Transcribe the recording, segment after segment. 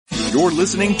You're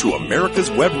listening to America's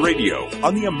Web Radio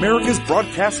on the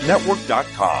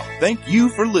AmericasBroadcastNetwork.com. Thank you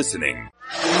for listening.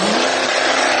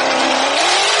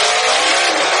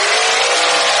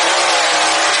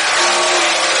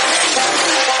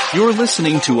 You're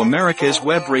listening to America's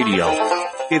Web Radio.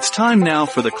 It's time now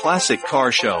for the Classic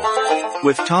Car Show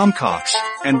with Tom Cox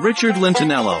and Richard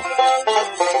Lentinello.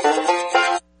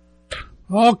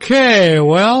 Okay,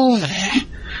 well,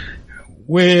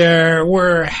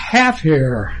 we're half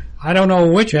here. I don't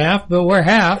know which half, but we're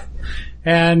half.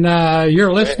 And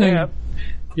you're listening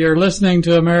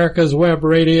to America's Web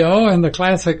Radio and the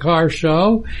Classic Car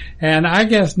Show. And I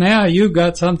guess now you've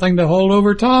got something to hold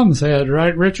over Tom's head,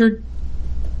 right, Richard?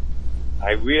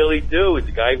 I really do.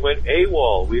 The guy went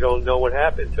AWOL. We don't know what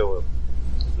happened to him.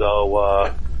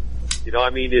 So,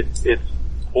 it's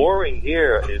pouring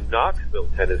here in Knoxville,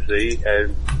 Tennessee,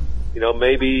 and,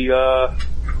 maybe, up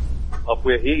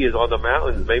where he is on the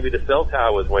mountains, maybe the cell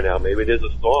towers went out. Maybe there's a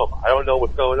storm. I don't know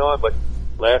what's going on, but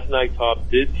last night Tom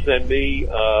did send me,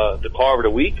 the car of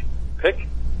the week pick,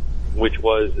 which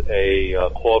was a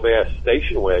Corvair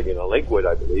station wagon, a Lakewood,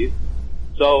 I believe.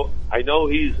 So I know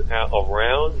he's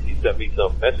around. He sent me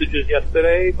some messages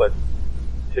yesterday, but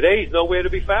today he's nowhere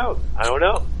to be found. I don't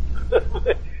know.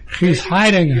 He's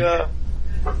hiding.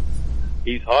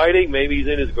 He's hiding. Maybe he's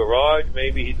in his garage.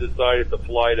 Maybe he decided to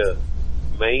fly to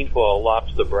Maine for a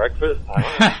lobster breakfast. I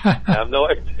have no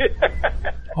idea.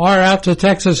 Or out to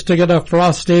Texas to get a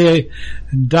frosty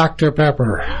Dr.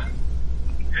 Pepper.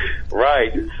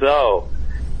 Right. So,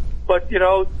 but there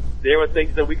are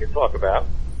things that we can talk about.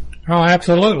 Oh,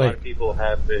 absolutely. A lot of people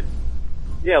have been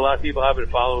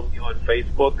following me on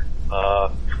Facebook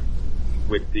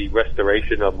with the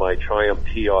restoration of my Triumph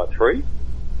TR3,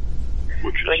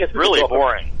 which is really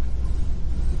boring.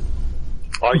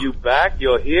 Are you back?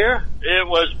 You're here? It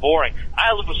was boring.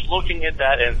 I was looking at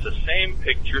that, and it's the same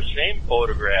picture, same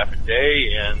photograph,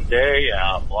 day in, day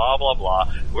out, blah, blah,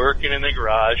 blah, working in the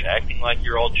garage, acting like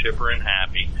you're all chipper and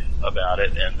happy about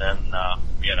it, and then,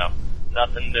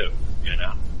 nothing new,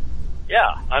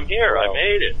 Yeah, I'm here. I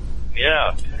made it.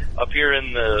 Yeah. Up here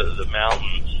in the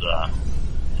mountains,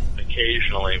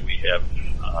 occasionally we have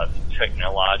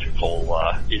technological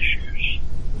issues.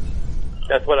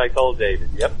 That's what I told David.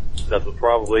 Yep. That was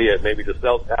probably it. Maybe the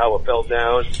cell tower fell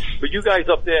down. But you guys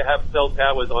up there have cell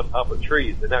towers on top of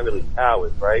trees. They're not really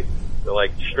towers, right? They're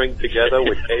like stringed together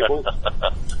with cables.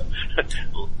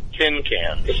 Tin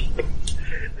cans.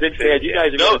 You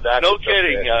guys are no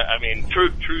kidding.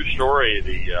 True story.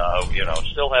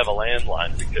 Still have a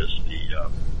landline because the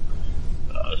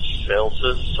cell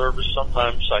service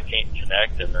sometimes I can't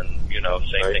connect, and then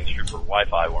same thing's true for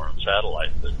Wi-Fi. We're on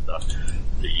satellite, but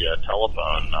the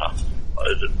telephone,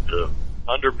 the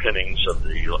underpinnings of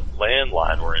the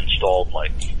landline were installed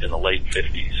like in the late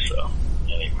 50s. So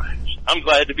anyway, I'm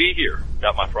glad to be here.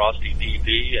 Got my frosty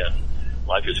DP, and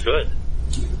life is good.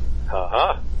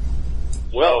 Well,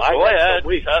 go ahead.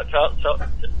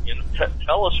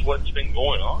 Tell us what's been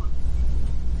going on.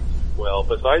 Well,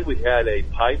 besides we had a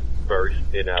pipe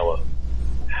burst in our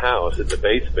house in the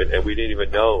basement, and we didn't even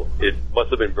know. It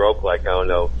must have been broke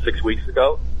 6 weeks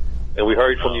ago. And we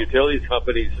heard from the utilities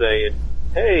company saying,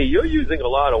 hey, you're using a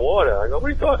lot of water. I go, what are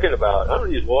you talking about? I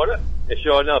don't use water. And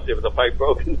sure enough, there was a pipe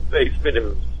broke in the basement,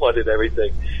 and it flooded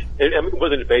everything. It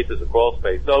wasn't a basement, it was a crawl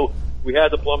space. So we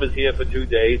had the plumbers here for 2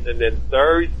 days, and then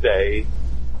Thursday,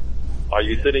 are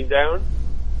you sitting down?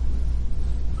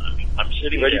 I'm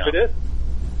sitting ready down. for this?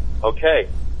 Okay.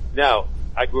 Now,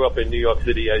 I grew up in New York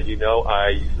City, as you know. I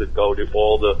used to go to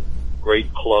all the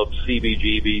great clubs,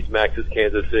 CBGB's, Max's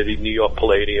Kansas City, New York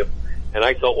Palladium, and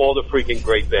I saw all the freaking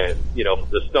great bands.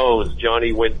 The Stones,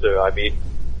 Johnny Winter,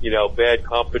 Bad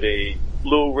Company,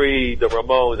 Lou Reed, the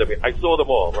Ramones. I saw them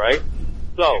all, right?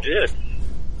 So, you did.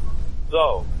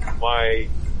 So, my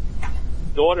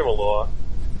daughter-in-law,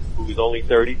 who's only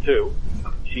 32,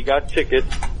 she got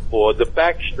tickets for the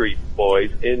Backstreet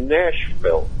Boys in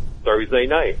Nashville Thursday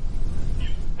night.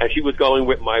 And she was going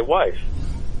with my wife.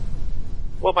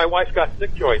 Well, my wife got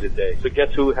sick during the day, so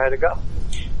guess who had to go?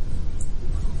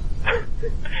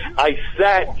 I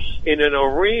sat in an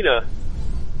arena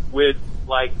with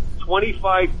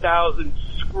 25,000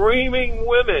 screaming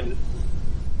women.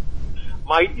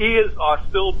 My ears are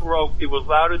still broke. It was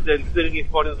louder than sitting in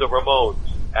front of the Ramones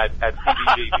at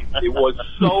CBGB. It was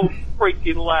so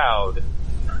freaking loud.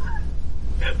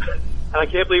 And I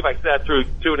can't believe I sat through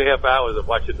 2.5 hours of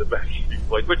watching the Backstreet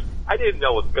Boys, which I didn't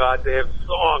know was goddamn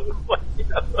song.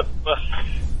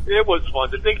 It was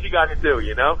fun. The things you got to do,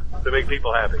 to make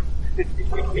people happy.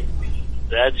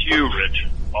 That's you, Rich.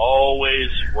 Always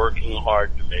working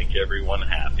hard to make everyone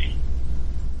happy.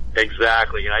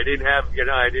 Exactly. And I didn't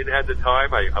have the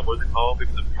time. I wasn't home. It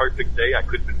was a perfect day. I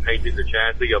could have been painting the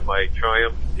chassis of my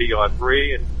Triumph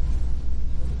TR3. And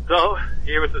so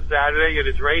here it's a Saturday and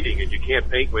it's raining, and you can't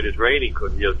paint when it's raining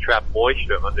because you trap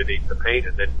moisture underneath the paint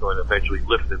and then it's going to eventually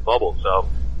lift and bubble. So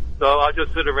I'll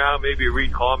just sit around, maybe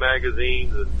read car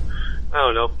magazines and, I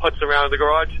don't know, putz around in the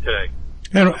garage today.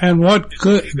 And what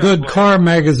good car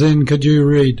magazine could you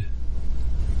read?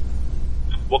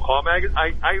 What car magazine?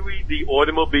 I read the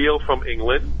Automobile from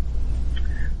England,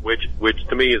 which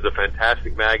to me is a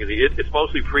fantastic magazine. It's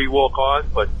mostly pre-war cars,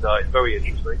 but it's very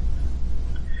interesting.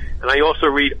 And I also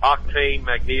read Octane,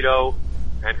 Magneto,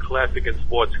 and Classic and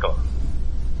Sports Car.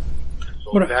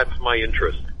 So that's my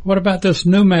interest. What about this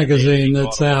new magazine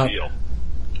that's out?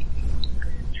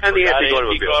 And the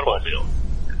Antique Automobile.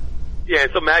 Yeah,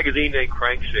 it's a magazine named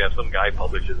Crankshaft. Some guy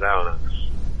publishes that on it.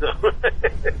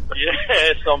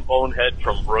 Yeah, some bonehead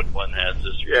from Brooklyn has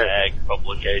this mag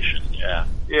publication.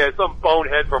 Yeah, some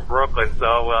bonehead from Brooklyn.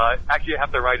 So actually, I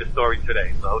have to write a story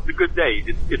today. So it's a good day.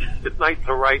 It's nice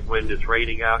to write when it's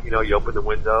raining out. You know, you open the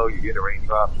window, you get a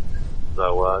raindrop.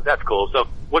 So that's cool. So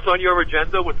what's on your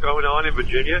agenda? What's going on in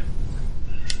Virginia?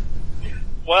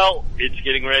 Well, it's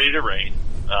getting ready to rain.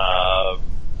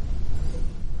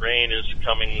 Rain is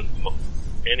coming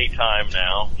anytime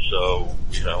now, so,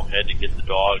 had to get the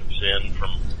dogs in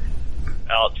from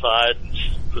outside and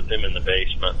put them in the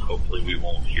basement. Hopefully we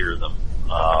won't hear them.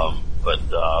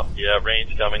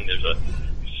 Rain's coming. There's a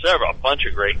bunch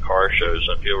of great car shows.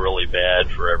 I feel really bad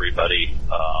for everybody.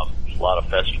 There's a lot of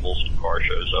festivals and car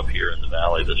shows up here in the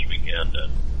valley this weekend,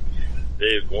 and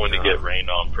they're going to get rained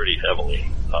on pretty heavily.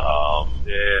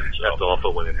 That's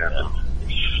awful when it happens.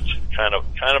 It's kind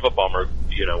of a bummer,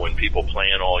 when people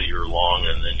plan all year long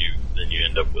and then you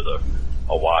end up with a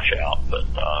washout. But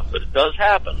it does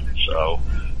happen. So,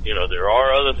 there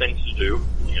are other things to do.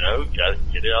 Got to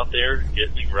get out there, get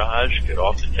in the garage, get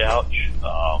off the couch.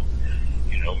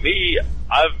 Me,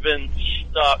 I've been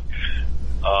stuck,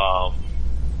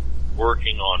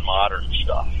 working on modern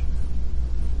stuff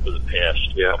for the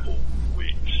past couple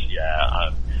weeks.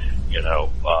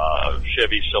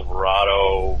 Chevy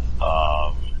Silverado,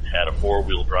 had a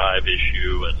 4-wheel drive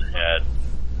issue and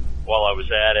while I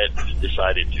was at it,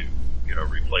 decided to,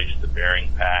 replace the bearing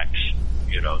packs.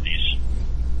 These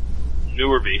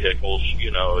newer vehicles,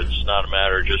 it's not a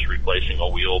matter of just replacing a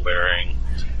wheel bearing,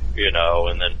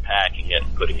 and then packing it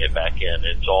and putting it back in.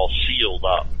 It's all sealed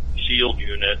up. Sealed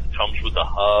unit, comes with the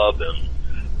hub and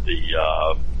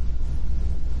the,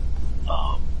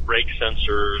 brake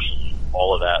sensors and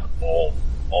all of that,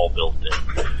 all built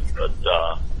in. But,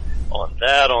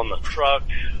 on the truck,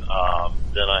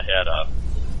 then I had a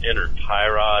inner tie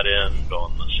rod end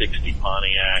on the 60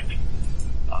 Pontiac,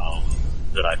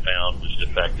 that I found was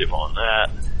defective on that.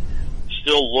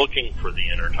 Still looking for the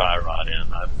inner tie rod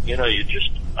end. I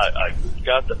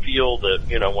got the feel that,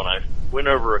 when I went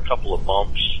over a couple of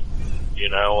bumps,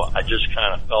 I just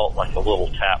kind of felt like a little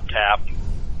tap,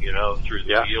 through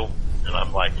the wheel. And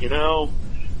I'm like,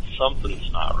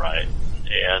 something's not right.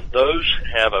 And those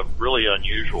have a really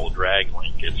unusual drag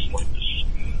link. It's like this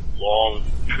long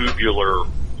tubular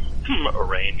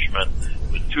arrangement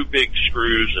with 2 big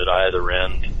screws at either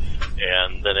end,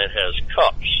 and then it has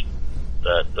cups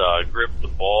that grip the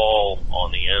ball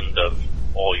on the end of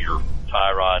all your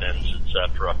tie rod ends,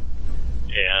 etc.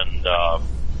 And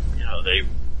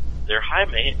they're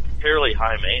fairly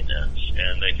high maintenance,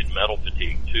 and they can metal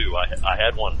fatigue too. I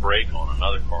had one break on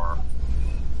another car.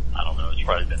 I don't know, it's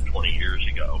probably been 20 years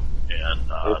ago. And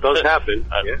it does happen.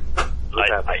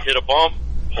 I hit a bump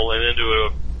pulling into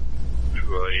a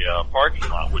parking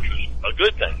lot, which was a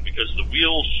good thing because the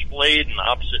wheels splayed in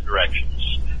opposite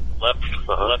directions. Left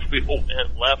wheel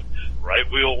went left, right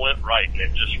wheel went right, and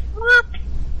it just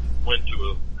went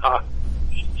to a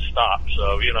stop.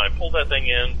 So, I pulled that thing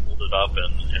in, pulled it up,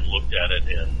 and looked at it,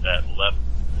 and that left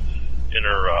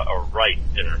inner, or right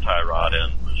inner tie rod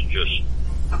end was just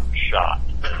shot.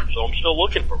 So I'm still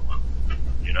looking for one.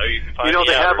 You can find the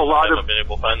they outers. have a lot of. I've been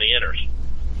able to find the inners.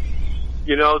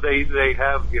 They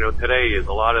have. Today is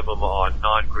a lot of them are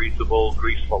non-greasable,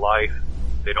 grease for life.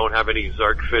 They don't have any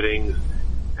Zerk fittings,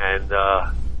 and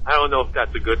I don't know if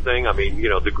that's a good thing. I mean,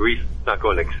 the grease is not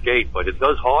going to escape, but it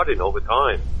does harden over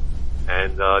time,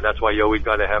 and that's why you always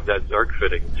got to have that Zerk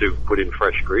fitting to put in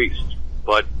fresh grease.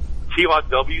 But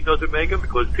TRW doesn't make them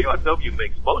because TRW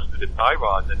makes most of the tie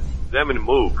rods, and them and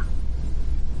Moog.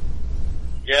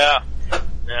 Yeah.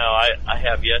 Now, I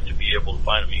have yet to be able to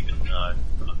find them. Even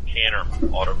Canner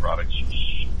Auto Products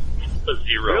a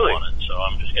zero on it. So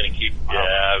I'm just going to keep. Wow.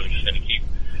 Yeah, I'm just going to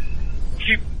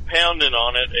keep pounding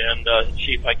on it and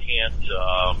see if I can't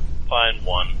find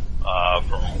one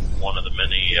from one of the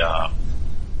many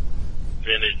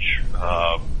vintage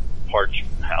parts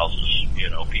houses. You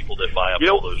know, people that buy up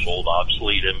all those old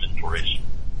obsolete inventories.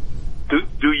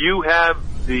 Do you have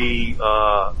the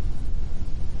I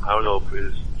don't know if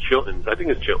it's Chilton's, I think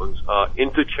it's Chilton's,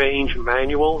 interchange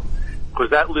manual? Because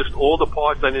that lists all the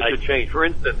parts on interchange. For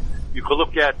instance, you could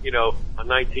look at, you know, a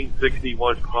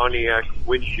 1961 Pontiac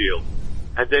windshield,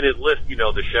 and then it lists, you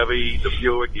know, the Chevy, the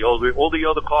Buick, all the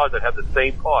other cars that have the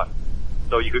same part.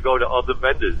 So you could go to other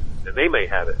vendors, and they may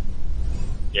have it.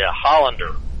 Yeah,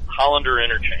 Hollander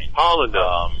interchange.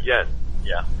 Hollander, yes.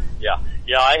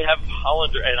 Yeah, I have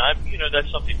Hollander, and you know, that's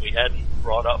something we hadn't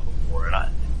brought up before, and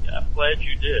I'm glad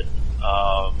you did.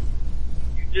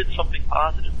 You did something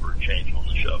positive for a change on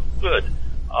the show. Good.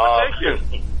 Thank you.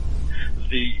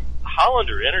 The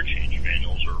Hollander interchange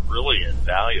manuals are really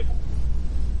invaluable.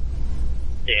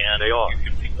 And they are. You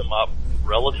can pick them up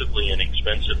relatively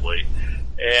inexpensively,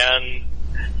 and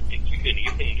you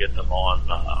can get them on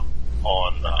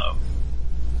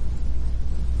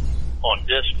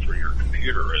disc for your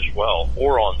computer as well,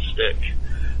 or on stick.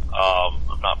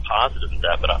 I'm not positive of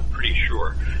that, but I'm pretty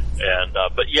sure. And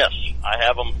but yes, I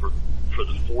have them for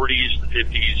the 40s, the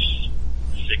 50s,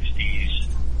 60s.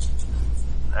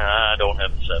 I don't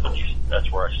have the 70s. That's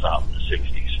where I stopped, the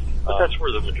 60s. But that's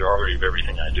where the majority of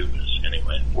everything I do is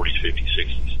anyway, 40s, 50s,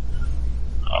 60s.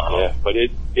 Yeah, but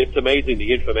it's amazing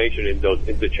the information in those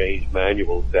interchange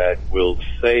manuals that will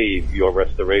save your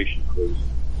restoration. Because,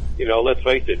 you know, let's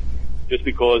face it, just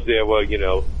because there were, you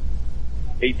know,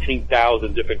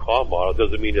 18,000 different car models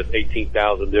doesn't mean there's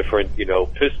 18,000 different, you know,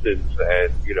 pistons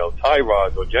and, you know, tie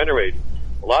rods or generators.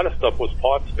 A lot of stuff was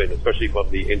part spin, especially from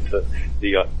the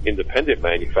independent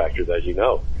manufacturers, as you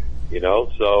know. You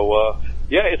know, so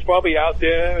yeah, it's probably out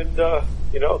there, and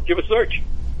you know, give a search.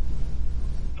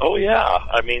 Oh yeah,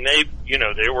 I mean they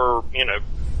were, you know,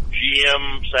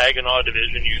 GM Saginaw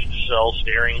division used to sell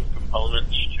steering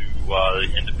components to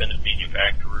independent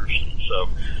manufacturers, and so,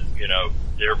 you know,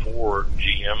 therefore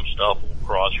GM stuff will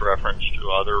cross-reference to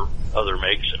other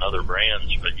makes and other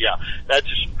brands. But yeah,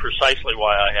 that's precisely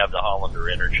why I have the Hollander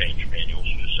interchange manuals,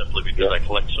 just simply because I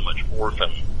collect so much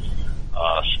orphan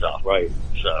stuff. Right.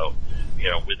 So, you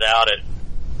know, without it,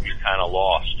 you're kind of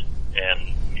lost.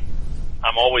 And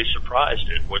I'm always surprised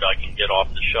at what I can get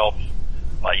off the shelf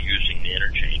by using the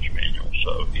interchange manual.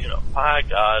 So, you know, by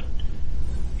God,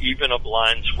 even a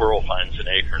blind squirrel finds an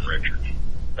acorn, Richard.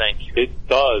 Thank you. It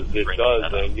does.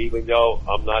 And even though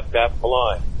I'm not that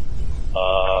blind,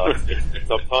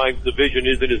 sometimes the vision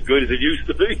isn't as good as it used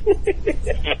to be.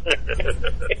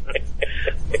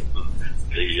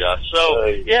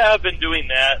 Yeah, I've been doing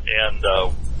that and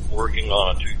working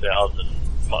on a 2000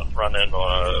 front end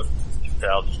on a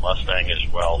 2000 Mustang as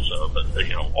well. So, but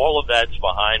you know, all of that's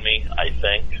behind me. I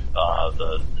think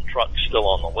the truck's still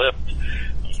on the lift.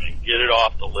 I'm going to get it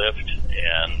off the lift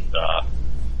and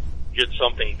get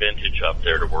something vintage up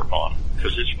there to work on,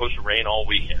 because it's supposed to rain all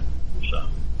weekend. So.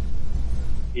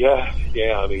 Yeah.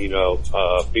 I mean, you know,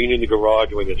 being in the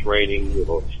garage when it's raining, you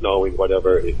know, snowing,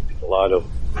 whatever, it's a lot of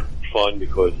fun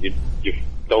because you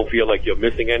don't feel like you're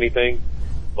missing anything.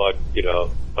 But, you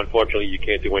know, unfortunately you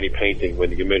can't do any painting when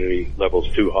the humidity level's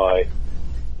too high.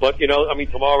 But, you know, I mean,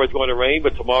 tomorrow is going to rain,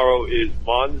 but tomorrow is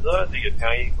Monza, the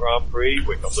Italian Grand Prix,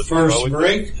 which I'm looking forward to. First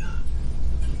break.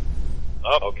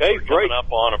 Oh, okay, we're coming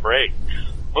up on a break.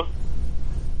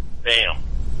 Bam.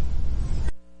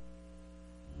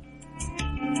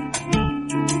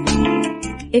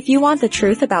 If you want the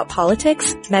truth about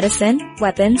politics, medicine,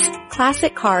 weapons,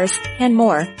 classic cars, and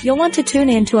more, you'll want to tune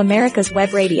in to America's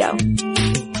Web Radio.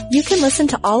 You can listen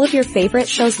to all of your favorite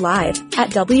shows live at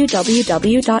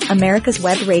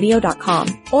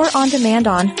www.americaswebradio.com or on demand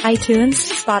on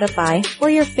iTunes, Spotify, or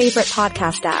your favorite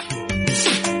podcast app.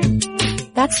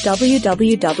 That's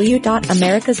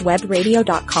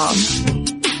www.americaswebradio.com.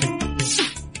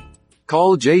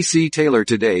 Call J.C. Taylor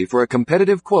today for a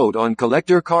competitive quote on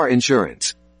collector car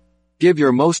insurance. Give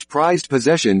your most prized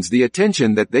possessions the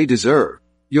attention that they deserve.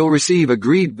 You'll receive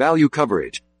agreed value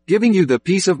coverage, giving you the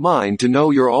peace of mind to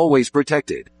know you're always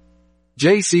protected.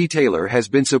 J.C. Taylor has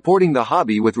been supporting the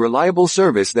hobby with reliable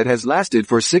service that has lasted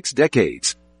for 6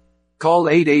 decades. Call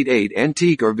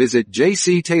 888-ANTIQUE or visit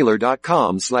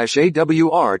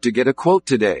jctaylor.com/AWR to get a quote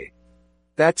today.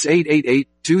 That's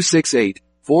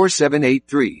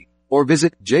 888-268-4783 or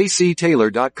visit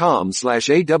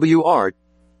jctaylor.com/AWR.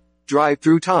 Drive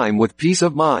through time with peace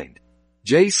of mind.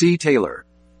 J.C. Taylor.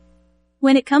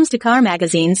 When it comes to car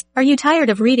magazines, are you tired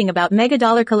of reading about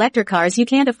mega-dollar collector cars you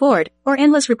can't afford, or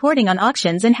endless reporting on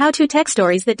auctions and how-to tech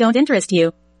stories that don't interest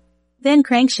you? Then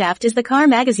Crankshaft is the car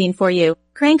magazine for you.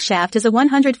 Crankshaft is a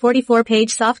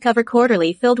 144-page softcover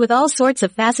quarterly filled with all sorts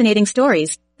of fascinating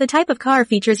stories, the type of car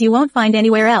features you won't find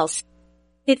anywhere else.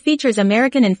 It features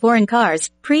American and foreign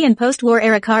cars, pre- and post-war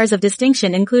era cars of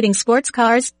distinction including sports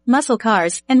cars, muscle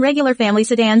cars, and regular family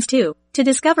sedans too. To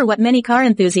discover what many car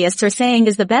enthusiasts are saying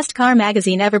is the best car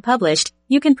magazine ever published,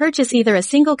 you can purchase either a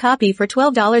single copy for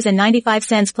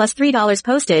 $12.95 plus $3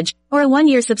 postage, or a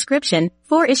 1-year subscription,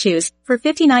 4 issues, for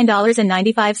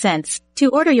 $59.95. To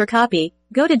order your copy,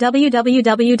 go to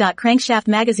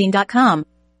www.crankshaftmagazine.com.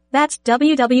 That's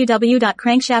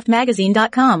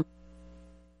www.crankshaftmagazine.com.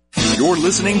 You're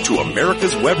listening to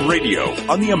America's Web Radio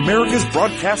on the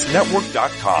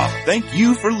AmericasBroadcastNetwork.com. Thank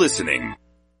you for listening.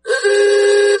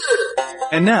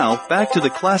 And now, back to the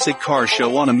Classic Car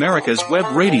Show on America's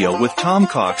Web Radio with Tom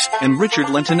Cox and Richard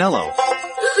Lentinello.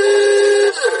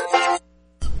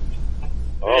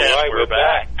 All right, we're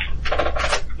back.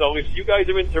 So if you guys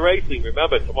are into racing,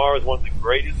 remember, tomorrow is one of the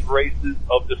greatest races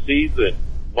of the season.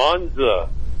 Monza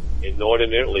in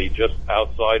northern Italy, just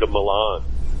outside of Milan.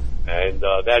 And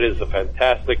that is a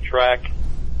fantastic track,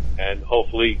 and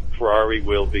hopefully Ferrari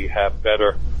will have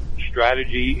better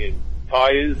strategy in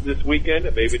tires this weekend,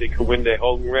 and maybe they can win their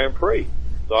home Grand Prix.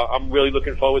 So I'm really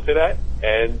looking forward to that.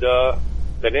 And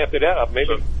then after that, I'll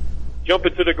maybe jump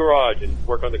into the garage and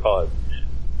work on the cars.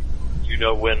 Do you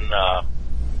know when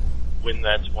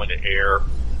that's going to air?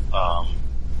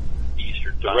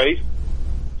 Eastern time. The race?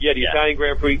 Yeah, the Italian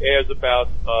Grand Prix airs about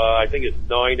I think it's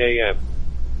 9 a.m.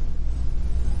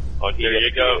 There you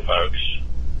go, folks.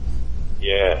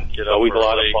 Yeah, Get always up a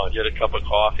lot of early, fun. get a cup of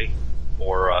coffee,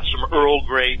 or some Earl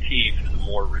Grey tea for the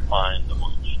more refined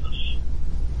amongst us.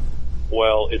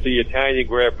 Well, it's the Italian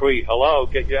Grand Prix. Hello,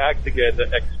 get your act together.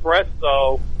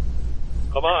 Espresso.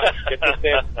 Come on, get the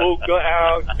Sambuca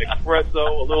out.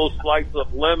 Espresso, a little slice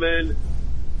of lemon.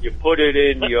 You put it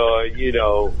in your,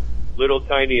 little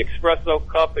tiny espresso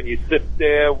cup, and you sit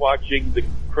there watching the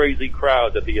crazy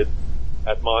crowd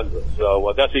at Monza.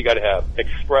 So that's what you got to have,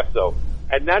 espresso.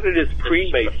 And not that it's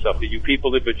pre-made stuff that you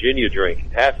people in Virginia drink.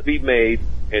 It has to be made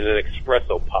in an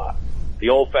espresso pot, the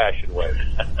old-fashioned way.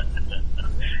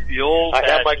 The old-fashioned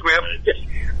I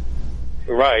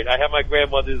have my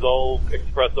grandmother's old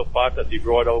espresso pot that she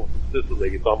brought over from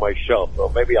Sicily. It's on my shelf, so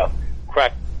maybe I'll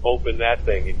crack open that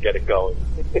thing and get it going.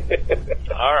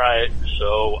 All right,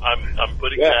 so I'm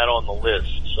putting that on the list.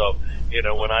 So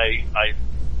when I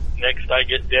next I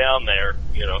get down there,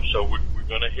 so we're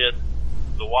going to hit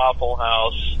the Waffle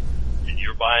House, and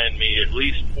you're buying me at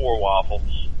least 4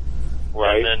 waffles.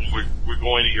 Right. And then we're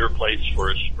going to your place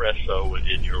for espresso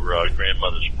in your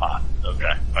grandmother's pot.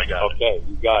 Okay, I got it. Okay,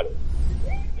 you got it.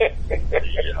 Yeah.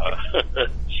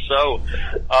 So,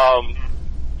 I'm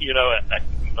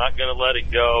not going to let it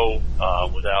go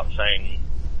without saying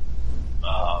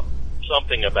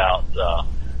something about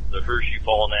the Hershey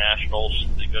Fall Nationals.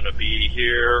 They're going to be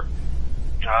here,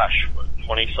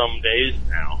 20-some days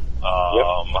now.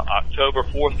 October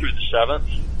 4th through the 7th.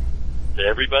 To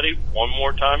everybody, one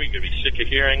more time, you're going to be sick of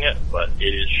hearing it, but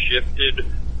it is shifted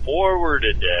forward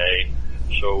a day.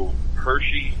 So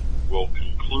Hershey will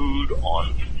conclude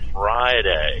on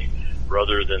Friday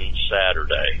rather than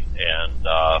Saturday. And,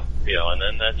 and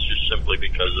then that's just simply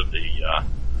because of the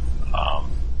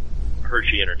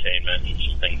Hershey Entertainment and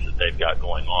some things that they've got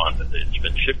going on. But it's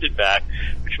been shifted back,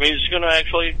 which means it's going to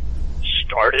actually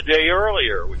start a day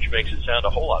earlier, which makes it sound a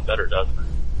whole lot better, doesn't it?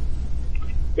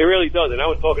 It really does. And I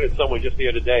was talking to someone just the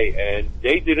other day, and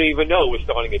they didn't even know we're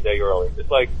starting a day early.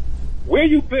 It's like, where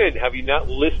you been? Have you not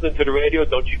listened to the radio?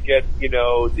 Don't you get,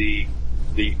 the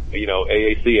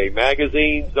AACA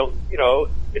magazines?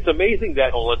 It's amazing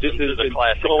that this is the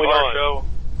Classic going Car on. Show.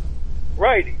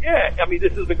 Right, yeah. I mean,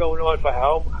 this has been going on for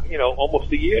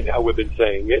almost a year now we've been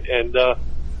saying it, and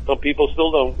some people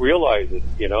still don't realize it,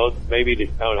 maybe I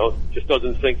don't know, it just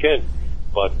doesn't sink in.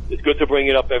 But it's good to bring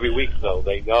it up every week so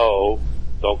they know.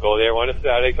 Don't go there on a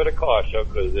Saturday for the car show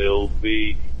because it'll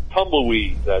be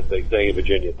tumbleweeds, as they say in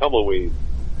Virginia. Tumbleweeds.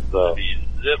 So. It'll be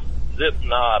zip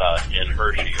nada in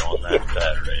Hershey on that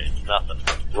Saturday. Nothing.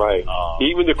 Right.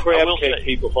 Even the crab cake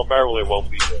people from Maryland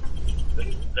won't be there.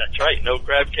 That's right. No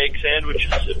crab cake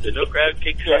sandwiches. If there are no crab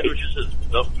cake sandwiches,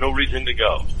 there's no reason to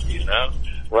go.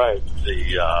 Right.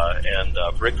 And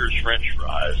Bricker's French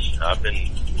fries. I've been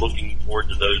looking forward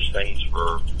to those things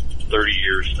for 30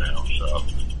 years now. So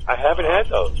I haven't had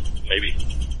those. Maybe.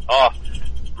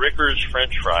 Bricker's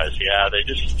French fries. Yeah, they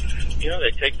just,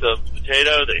 they take the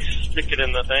potato, they stick it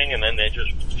in the thing, and then they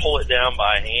just pull it down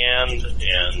by hand,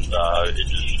 and it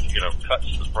just,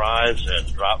 cuts the fries and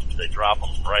they drop them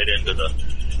right into the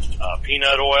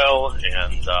peanut oil,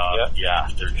 and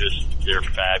they're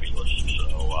fabulous.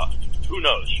 So who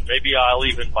knows? Maybe I'll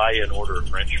even buy you an order of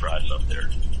French fries up there.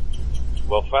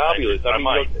 Well, fabulous. I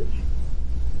might.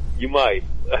 You might.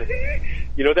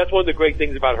 You know, that's one of the great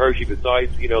things about Hershey,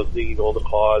 besides, you know, seeing all the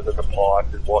cars and the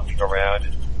parks and walking around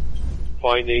and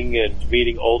finding and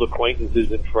meeting old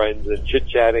acquaintances and friends and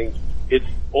chit-chatting. It's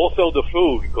also the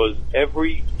food, because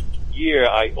every year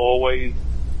I always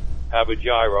have a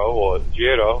gyro or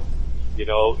gyro, you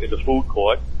know, in the food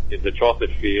court, in the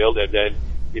chocolate field, and then,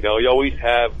 you know, you always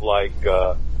have like,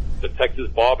 the Texas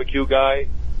barbecue guy,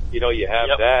 you know, you have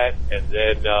that, and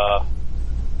then,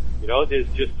 you know, there's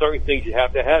just certain things you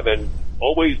have to have, and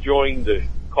always during the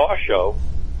car show,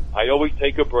 I always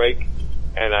take a break,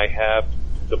 and I have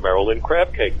the Maryland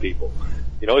crab cake people.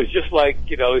 You know, it's just like,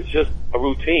 you know, it's just a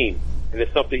routine, and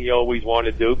it's something you always want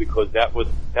to do, because that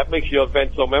makes your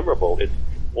event so memorable. It's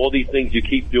all these things you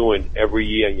keep doing every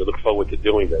year, and you look forward to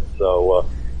doing them. So,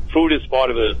 food is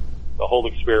part of the whole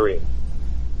experience.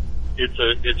 It's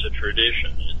a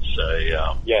tradition.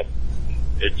 Yes.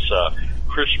 It's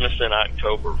Christmas in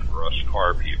October for us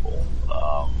car people.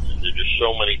 There's just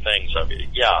so many things. I mean,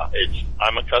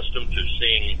 I'm accustomed to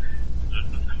seeing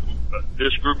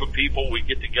this group of people. We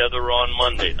get together on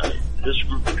Monday night. This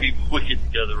group of people we get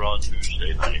together on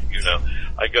Tuesday night. You know,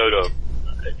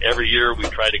 every year we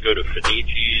try to go to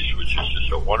Finici's, which is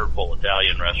just a wonderful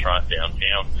Italian restaurant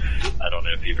downtown. I don't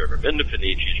know if you've ever been to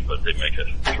Finici's, but they make a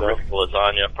terrific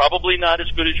lasagna. Probably not as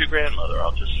good as your grandmother,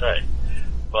 I'll just say,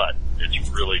 but it's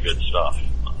really good stuff.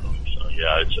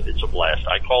 It's a blast.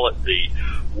 I call it the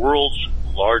world's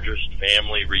largest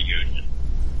family reunion.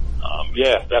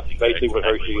 That's basically what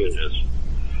Hershey is.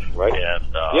 Right? And,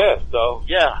 So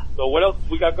what else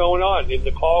we got going on in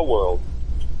the car world?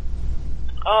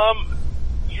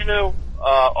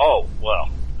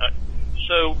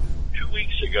 So 2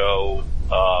 weeks ago,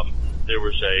 there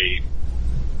was a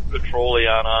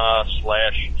Petroliana /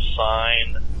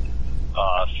 sign,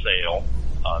 sale,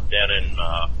 down in,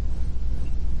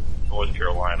 North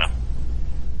Carolina.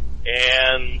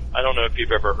 And I don't know if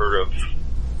you've ever heard of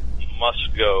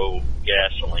Musco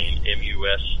gasoline,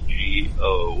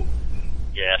 MUSGO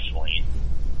gasoline.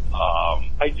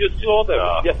 I just saw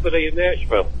that yesterday in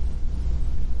Nashville.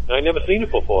 I never seen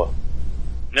it before.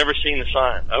 Never seen the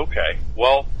sign. Okay.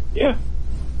 Well, yeah.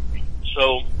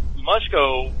 So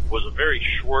Musco was a very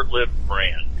short-lived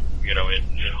brand, you know.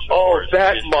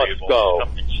 That Musco.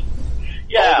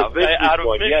 Yeah, out of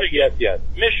Michigan. Yes.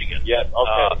 Michigan. Yes.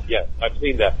 Okay. Yes, I've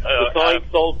seen that. The sign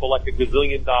sold for like $1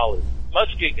 gazillion.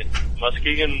 Muskegon,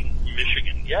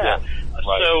 Michigan. Yeah.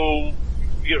 Right. So,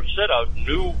 you know, set a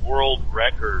new world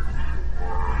record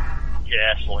for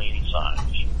gasoline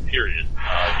signs. Period.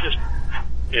 Just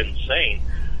insane.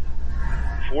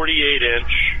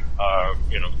 48-inch,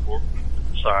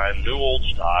 sign, new old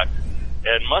stock.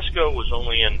 And Musco was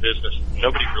only in business.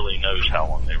 Nobody really knows how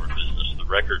long they were in business. The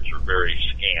records are very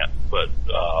scant, but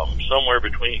somewhere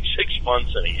between 6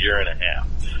 months and a year and a half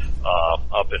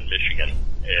up in Michigan.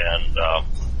 And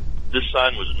this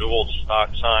sign was a new old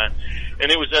stock sign,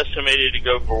 and it was estimated to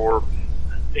go for,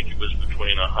 I think it was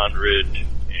between $100,000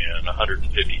 and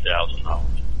 $150,000.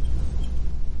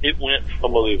 It went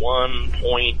from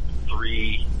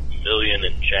 $1.3 million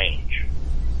and change.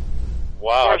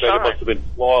 Wow, I bet it must have been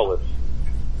flawless.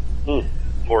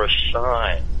 For a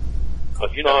sign. A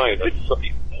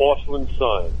porcelain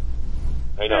sign.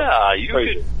 I know. Yeah,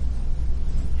 you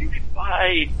could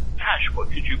buy, gosh, what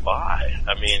could you buy?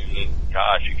 I mean,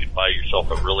 gosh, you could buy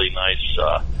yourself a really nice,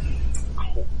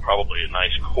 probably a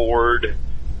nice cord.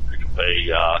 You could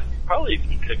pay, probably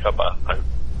even pick up a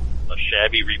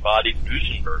shabby rebodied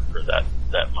Duesenberg for that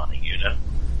money, you know?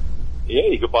 Yeah,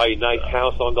 you could buy a nice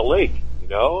house on the lake, you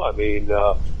know? I mean,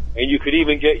 and you could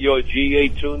even get your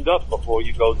G8 tuned up before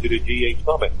you go to the G8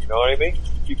 Summit, you know what I mean?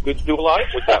 You could do a lot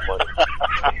with that money.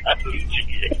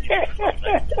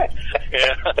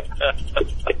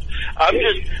 I'm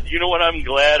just, you know what I'm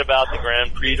glad about the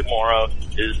Grand Prix tomorrow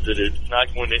is that it's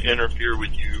not going to interfere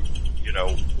with you, you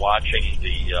know, watching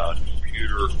the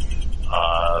computer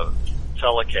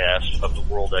telecast of the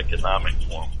World Economic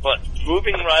Forum. But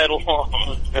moving right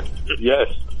along.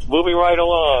 Yes, moving right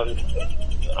along.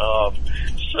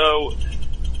 So,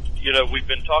 you know, we've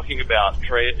been talking about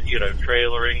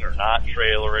trailering or not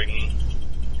trailering,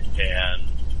 and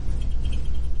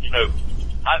you know,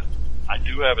 I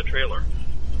do have a trailer.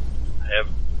 I have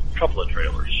a couple of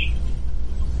trailers,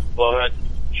 but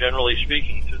generally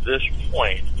speaking, to this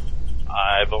point,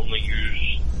 I've only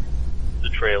used the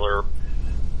trailer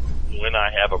when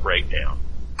I have a breakdown.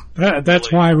 That's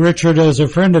why Richard is a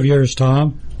friend of yours,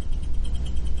 Tom.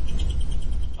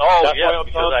 Oh, That's why yeah, I'm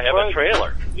because I have a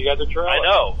trailer. You got the trailer. I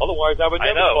know. Otherwise, I would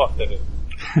never talk to him.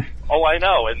 Oh, I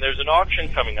know. And there's an auction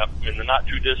coming up in the not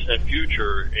too distant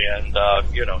future, and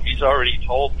he's already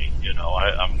told me,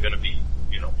 I'm going to be,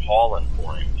 hauling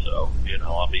for him. So,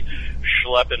 I'll be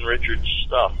schlepping Richard's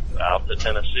stuff out to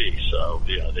Tennessee. So,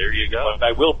 yeah, there you go. But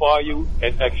I will buy you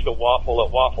an extra waffle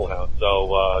at Waffle House.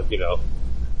 So,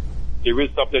 there is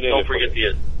something in it.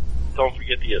 Don't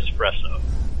forget the espresso.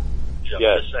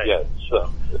 Yes, yes. So.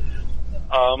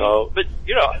 But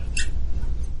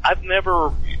I've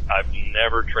never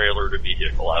trailered a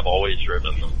vehicle. I've always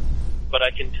driven them. But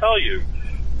I can tell you,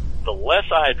 the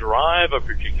less I drive a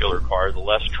particular car, the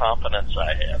less confidence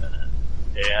I have in it.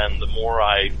 And the more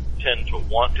I tend to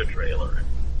want to trailer it,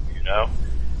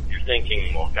 You're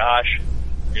thinking, well, gosh,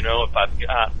 if I've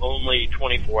got only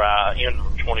 24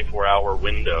 hour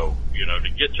window, to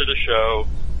get to the show,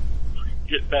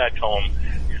 get back home,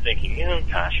 you're thinking,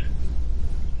 gosh,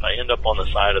 if I end up on the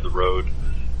side of the road,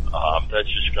 that's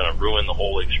just going to ruin the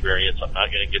whole experience. I'm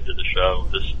not going to get to the show,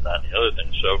 this, that, and the other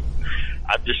thing. So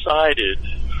I've decided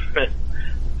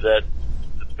that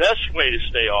the best way to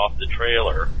stay off the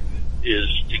trailer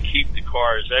is to keep the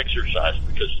cars exercised,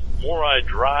 because the more I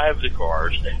drive the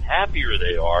cars, the happier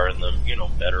they are, and the,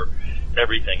 better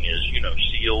everything is.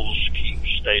 Seals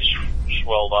stay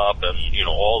swelled up, and,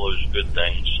 all those good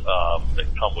things, that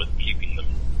come with keeping them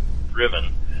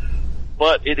driven.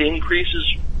 But it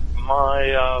increases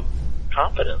my,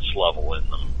 confidence level in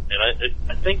them. And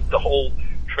I think the whole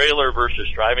trailer versus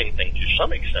driving thing, to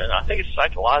some extent, I think it's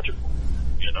psychological.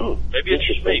 Maybe it's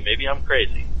just me. Maybe I'm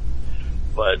crazy.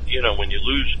 But, when you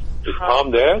lose... Is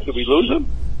Tom there? Did we lose him?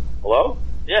 Hello?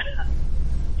 Yeah.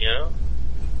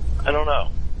 I don't know.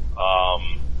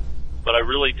 But I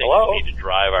really think we need to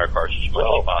drive our cars as much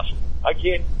as possible. I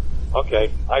can't...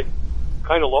 Okay. I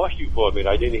kind of lost you for a minute.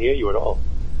 I didn't hear you at all.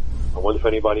 I wonder if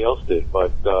anybody else did.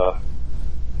 But,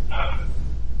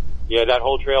 yeah, that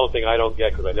whole trailer thing I don't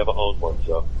get because I never owned one,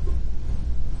 so...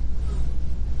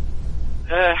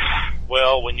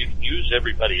 Well, when you can use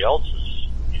everybody else's,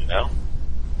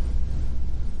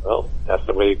 Well, that's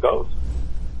the way it goes.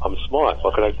 I'm smart.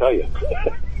 What can I tell you?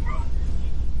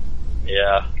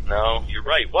 Yeah, no, you're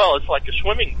right. Well, it's like a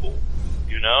swimming pool,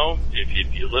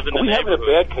 If you live in the neighborhood... Are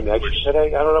we having a bad connection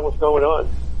today? I don't know what's going on.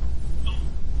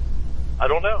 I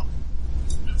don't know.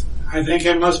 I think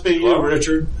it must be you,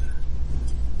 Richard.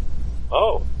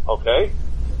 Oh, okay.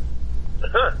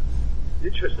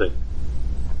 Interesting.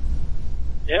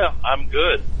 Yeah, I'm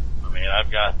good. I mean,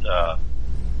 I've got,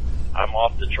 I'm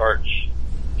off the charts,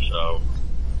 so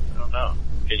I don't know.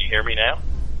 Can you hear me now,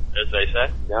 as they say?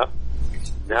 Yeah.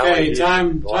 Now okay,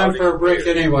 time for a break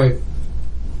anyway.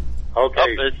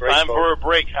 Okay. It's time for a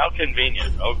break. How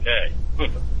convenient. Okay.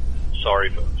 Sorry,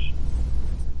 folks.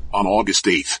 On August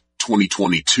 8th,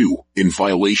 2022, in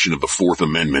violation of the Fourth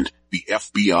Amendment, the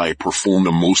FBI performed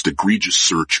a most egregious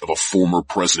search of a former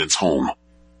president's home.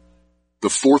 The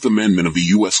Fourth Amendment of the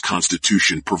U.S.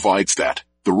 Constitution provides that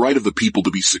the right of the people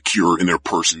to be secure in their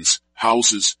persons,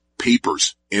 houses,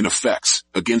 papers, and effects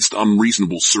against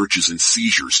unreasonable searches and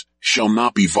seizures shall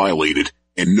not be violated,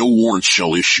 and no warrant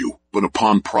shall issue, but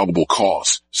upon probable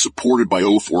cause, supported by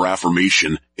oath or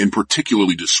affirmation, and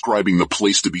particularly describing the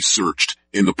place to be searched,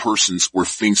 and the persons or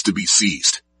things to be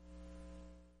seized.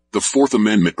 The Fourth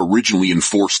Amendment originally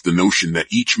enforced the notion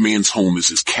that each man's home is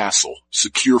his castle,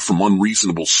 secure from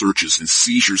unreasonable searches and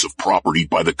seizures of property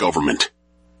by the government.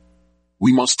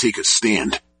 We must take a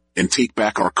stand and take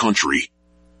back our country.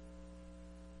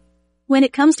 When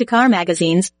it comes to car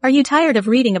magazines, are you tired of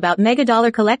reading about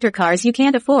mega-dollar collector cars you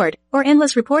can't afford, or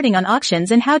endless reporting on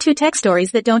auctions and how-to tech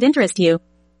stories that don't interest you?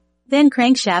 Then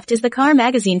Crankshaft is the car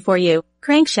magazine for you.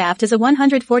 Crankshaft is a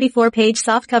 144-page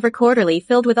softcover quarterly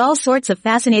filled with all sorts of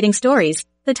fascinating stories,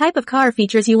 the type of car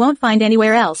features you won't find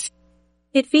anywhere else.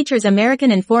 It features American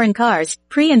and foreign cars,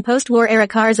 pre- and post-war era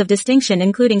cars of distinction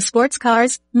including sports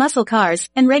cars, muscle cars,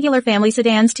 and regular family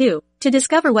sedans too. To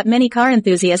discover what many car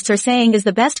enthusiasts are saying is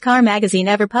the best car magazine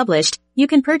ever published, you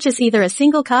can purchase either a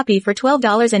single copy for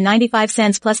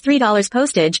 $12.95 plus $3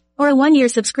 postage, or a 1-year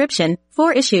subscription,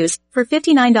 4 issues, for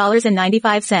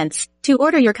 $59.95. To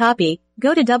order your copy,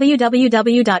 go to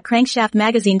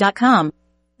www.crankshaftmagazine.com.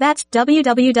 That's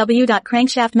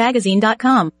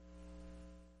www.crankshaftmagazine.com.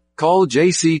 Call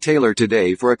J.C. Taylor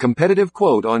today for a competitive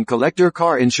quote on collector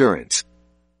car insurance.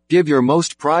 Give your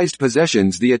most prized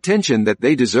possessions the attention that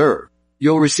they deserve.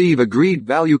 You'll receive agreed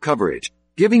value coverage,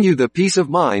 giving you the peace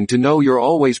of mind to know you're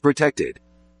always protected.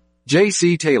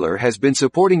 J.C. Taylor has been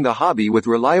supporting the hobby with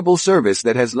reliable service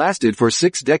that has lasted for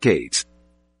 6 decades.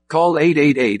 Call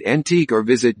 888-ANTIQUE or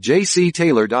visit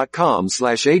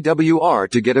jctaylor.com/AWR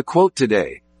to get a quote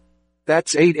today.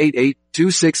 That's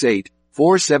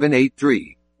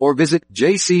 888-268-4783. Or visit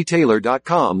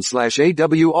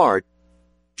jctaylor.com/AWR.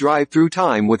 Drive through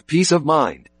time with peace of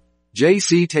mind.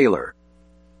 J.C. Taylor.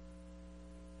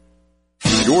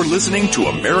 You're listening to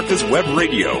America's Web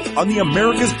Radio on the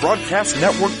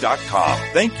AmericasBroadcastNetwork.com.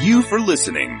 Thank you for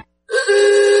listening.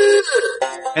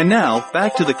 And now,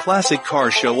 back to the Classic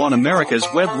Car Show on America's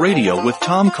Web Radio with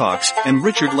Tom Cox and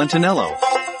Richard Lentinello.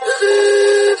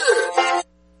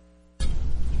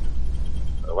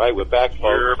 All right, we're back, folks.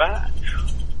 We're back.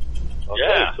 Okay,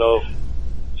 Yeah. So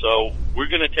we're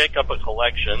going to take up a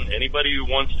collection. Anybody who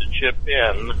wants to chip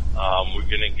in, we're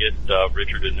going to get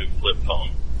Richard a new flip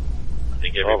phone. I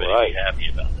think everybody will be happy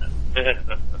about that.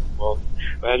 Well,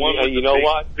 and you know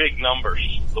what? Big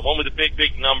numbers. The one with the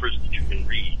big numbers that you can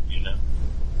read, you know.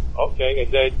 Okay,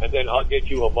 and then I'll get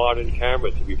you a modern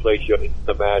camera to replace your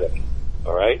Instamatic.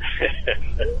 All right?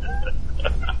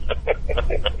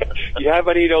 You have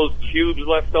any of those cubes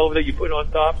left over that you put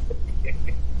on top?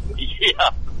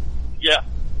 Yeah.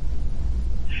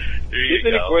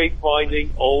 Isn't it great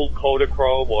finding old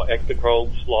Kodachrome or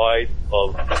Ektachrome slides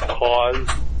of cars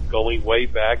going way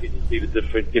back, and you see the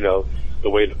different, the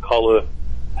way the color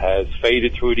has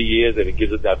faded through the years, and it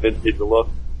gives it that vintage look.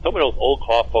 Some of those old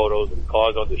car photos and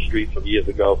cars on the street from years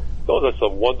ago, those are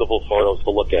some wonderful photos to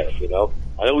look at,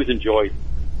 I always enjoy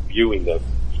viewing them.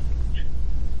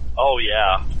 Oh,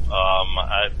 yeah.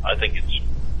 I think it's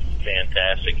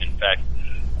fantastic. In fact,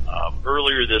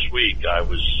 earlier this week, I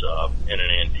was in an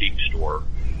antique store,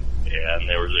 and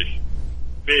there was a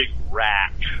big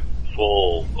rack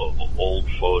full of old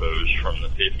photos from the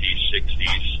 50s,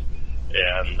 60s,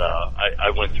 and I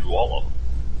went through all of them,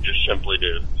 just simply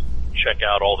to check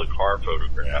out all the car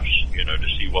photographs, to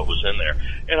see what was in there.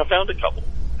 And I found a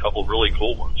couple really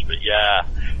cool ones. But yeah,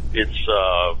 it's,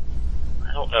 I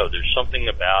don't know, there's something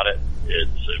about it.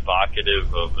 It's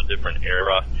evocative of a different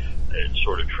era. It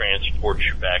sort of transports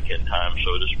you back in time,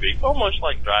 so to speak, almost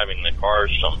like driving the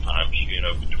cars sometimes,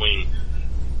 between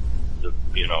the,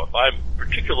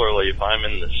 if I'm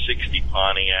in the 60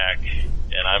 Pontiac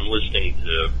and I'm listening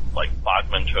to like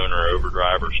Bachman Turner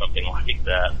Overdrive or something like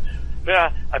that,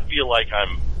 yeah, I feel like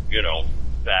I'm,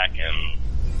 back in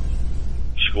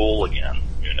school again,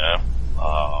 Yeah,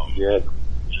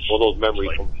 just all those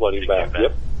memories from flooding back.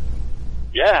 Yep.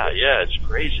 Yeah, it's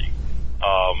crazy.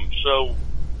 So,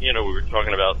 we were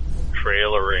talking about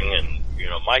trailering, and,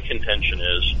 my contention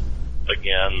is,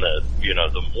 again, that,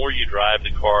 the more you drive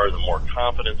the car, the more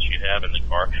confidence you have in the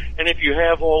car. And if you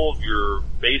have all of your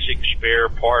basic spare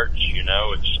parts,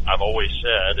 I've always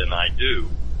said, and I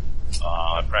do,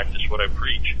 I practice what I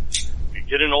preach. If you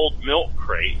get an old milk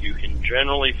crate, you can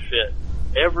generally fit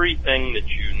everything that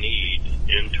you need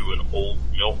into an old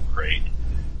milk crate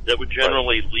that would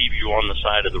generally leave you on the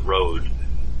side of the road,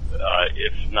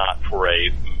 if not for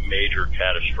a major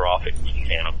catastrophic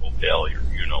mechanical failure,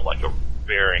 like a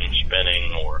bearing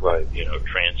spinning or,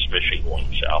 transmission going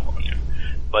south on you.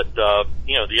 But,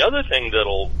 the other thing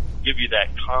that'll give you that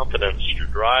confidence to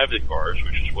drive the cars,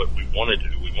 which is what we want to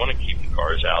do. We want to keep the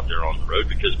cars out there on the road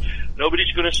because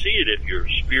nobody's going to see it if you're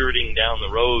spiriting down the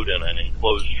road in an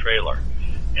enclosed trailer.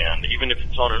 And even if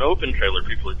it's on an open trailer,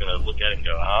 people are going to look at it and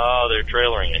go, they're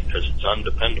trailering it because it's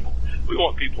undependable. We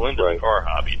want people into the car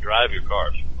hobby, drive your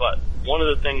cars. But one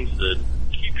of the things that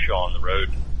keeps you on the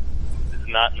road is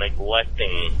not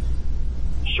neglecting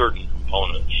certain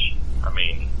components. I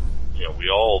mean, we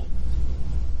all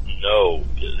know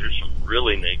there's some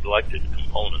really neglected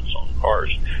components on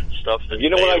cars. Stuff that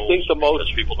what I think the most,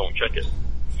 because people don't check it.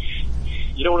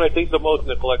 What I think the most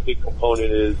neglected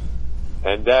component is,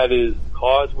 and that is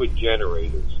cars with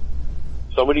generators.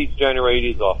 Some of these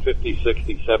generators are 50,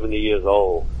 60, 70 years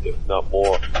old, if not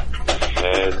more.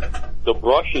 And the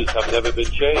brushes have never been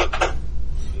changed,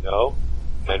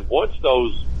 And once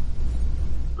those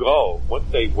once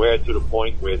they wear to the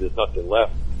point where there's nothing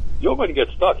left, you're going to get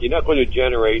stuck. You're not going to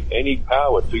generate any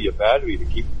power to your battery to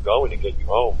keep you going and get you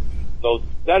home. So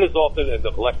that is often a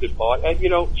neglected part. And,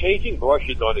 changing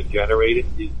brushes on a generator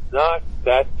is not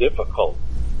that difficult.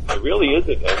 It really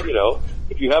isn't. And,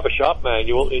 if you have a shop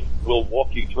manual, it will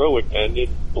walk you through it. And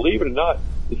believe it or not,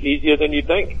 it's easier than you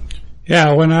think.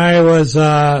 Yeah, when I was,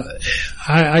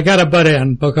 I got a butt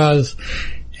in because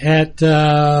at,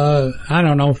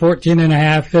 14 and a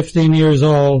half, 15 years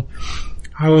old,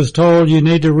 I was told you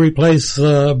need to replace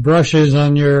the brushes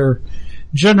on your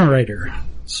generator.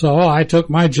 So I took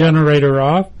my generator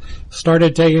off,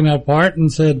 started taking it apart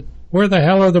and said, where the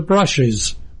hell are the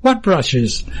brushes? What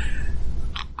brushes?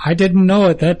 I didn't know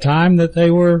at that time that they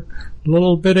were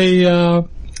little bitty, or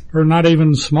not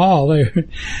even small.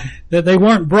 That they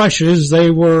weren't brushes. They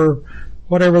were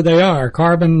whatever they are,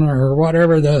 carbon or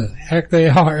whatever the heck they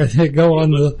are. They go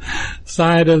on the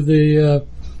side of the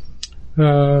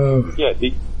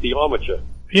the armature.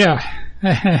 Yeah.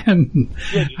 And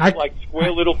just like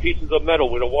square little pieces of metal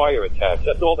with a wire attached.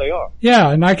 That's all they are.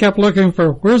 Yeah, and I kept looking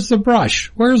for, where's the brush?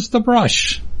 Where's the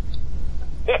brush?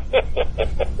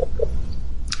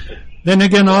 Then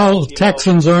again, all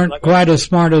Texans aren't quite as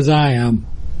smart as I am.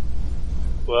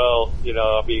 Well, we've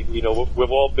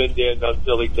all been there and done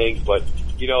silly things, but,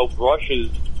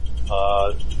 brushes,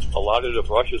 a lot of the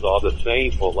brushes are the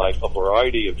same for like a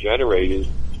variety of generators,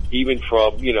 even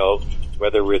from,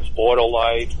 whether it's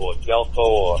Autolite or Delco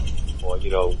or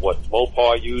what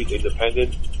Mopar use,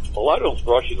 independent. A lot of those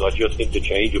brushes are just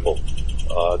interchangeable.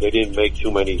 They didn't make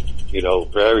too many,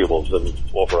 variables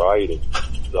or variety.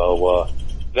 So,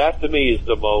 that to me is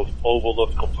the most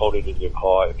overlooked component in your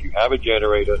car. If you have a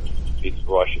generator, it's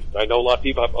brushes. I know a lot of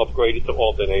people have upgraded to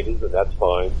alternators, and that's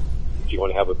fine. If you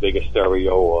want to have a bigger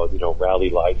stereo or, rally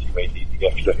lights, you may need the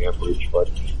extra amperage. But,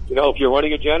 if you're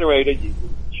running a generator, you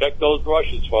check those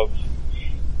brushes, folks.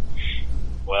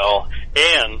 Well,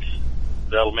 and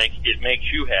it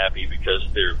makes you happy because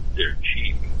they're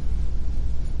cheap.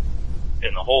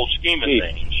 In the whole scheme of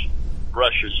things,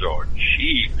 brushes are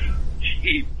cheap.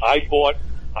 I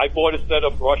bought a set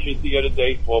of brushes the other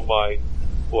day for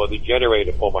the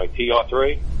generator for my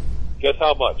TR3. Guess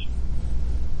how much?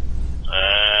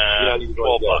 $12.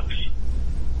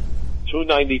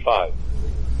 $2.95.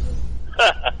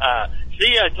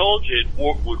 See, I told you it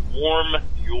would warm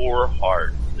your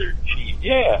heart. They're cheap.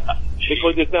 Yeah,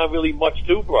 because there's not really much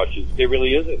to brushes. There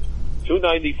really isn't.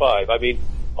 $2.95. I mean,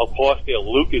 of course they're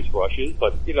Lucas brushes,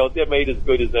 but they're made as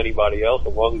good as anybody else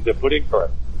as long as they're put in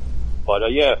correct. But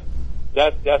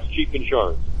that's cheap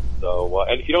insurance. So,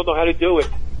 and if you don't know how to do it,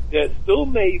 there still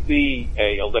may be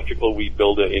a electrical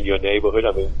rebuilder in your neighborhood.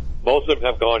 I mean, most of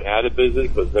them have gone out of business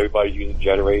because everybody's using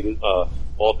generators,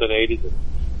 alternators. And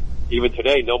even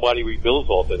today, nobody rebuilds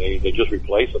alternators; they just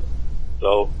replace them.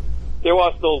 So there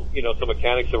are still, some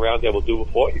mechanics around that will do it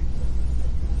for you.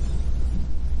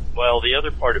 Well, the other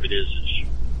part of it is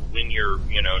when you're,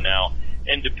 now,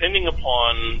 and depending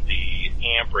upon the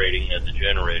amp rating of the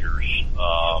generators,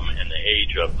 and the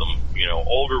age of them,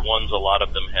 older ones, a lot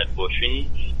of them had bushings.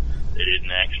 They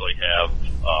didn't actually have,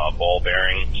 ball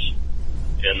bearings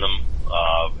in them,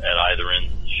 at either end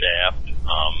of the shaft.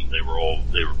 They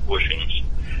were bushings.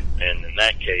 And in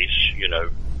that case,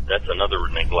 that's another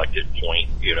neglected point.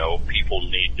 People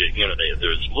need to,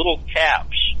 there's little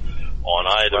caps on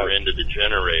either end of the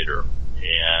generator,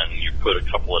 and you put a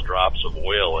couple of drops of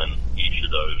oil in each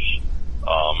of those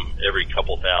every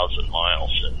couple thousand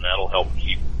miles, and that'll help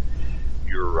keep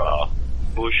your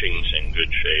bushings in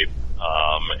good shape,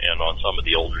 and on some of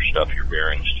the older stuff, your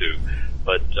bearings too.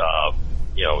 But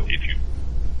if you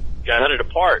got it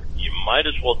apart, you might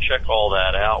as well check all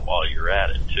that out while you're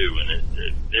at it too, and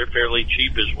they're fairly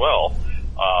cheap as well.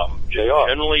 They are.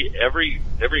 Generally, every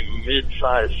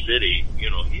mid-sized city,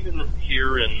 even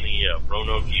here in the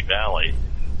Roanoke Valley,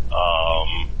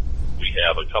 we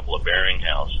have a couple of bearing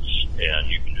houses, and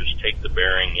you can just take the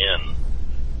bearing in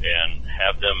and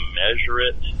have them measure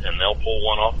it, and they'll pull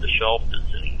one off the shelf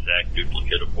that's an exact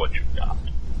duplicate of what you've got.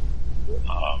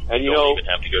 And you don't even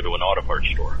have to go to an auto parts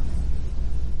store.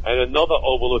 And another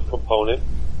overlooked component,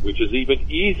 which is even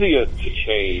easier to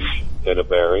change than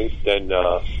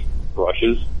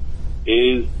brushes,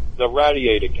 is the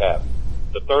radiator cap,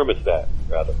 the thermostat,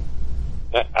 rather.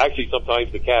 Actually,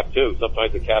 sometimes the cap, too.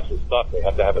 Sometimes the caps are stuck. They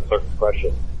have to have a certain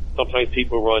pressure. Sometimes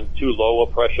people run too low a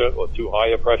pressure or too high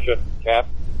a pressure cap.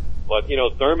 But,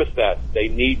 thermostats, they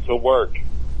need to work.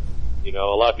 A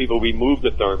lot of people remove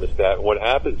the thermostat, and what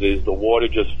happens is the water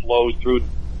just flows through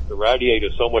the radiator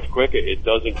so much quicker, it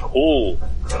doesn't cool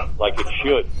like it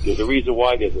should. There's a reason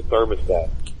why there's a thermostat.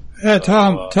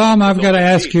 Tom, I've got to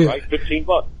ask you. Right?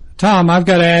 $15. Tom, I've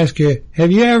got to ask you,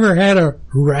 have you ever had a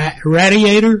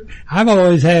radiator? I've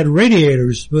always had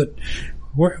radiators, but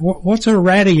what's a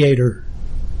radiator?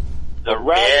 The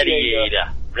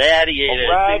radiator. It's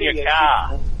in your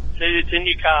car. It's in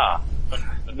your car.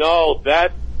 No,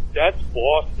 that's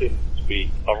Boston speak.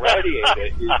 A radiator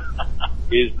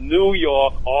is New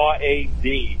York,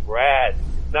 R-A-D, rad,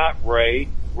 not Ray.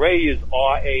 Ray is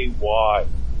R-A-Y.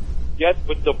 Get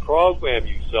with the program,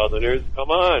 you Southerners. Come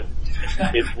on.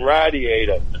 It's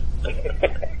radiator.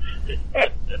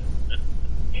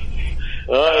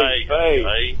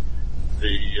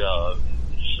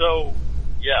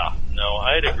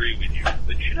 I'd agree with you.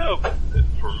 But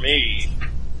for me,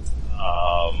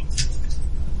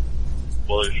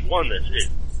 there's one that it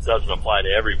doesn't apply to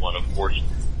everyone, of course.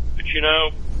 But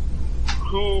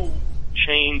who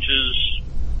changes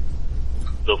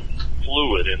the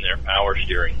fluid in their power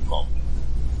steering pump?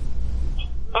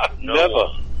 Never.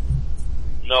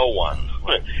 No one.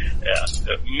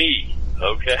 Me.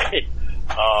 Okay.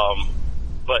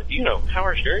 But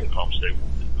power steering pumps, they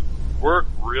work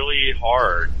really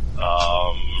hard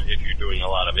if you're doing a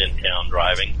lot of in-town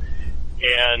driving,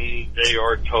 and they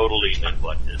are totally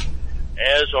neglected.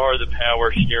 As are the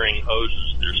power steering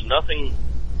hoses. There's not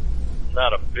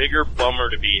a bigger bummer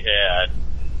to be had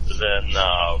than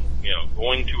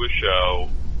going to a show,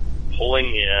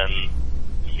 pulling in,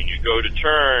 when you go to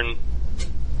turn,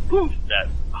 poof, that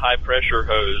high pressure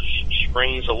hose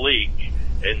springs a leak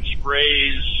and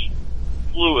sprays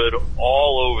fluid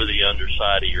all over the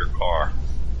underside of your car.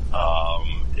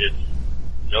 It's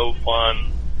no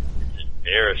fun. It's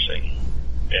embarrassing.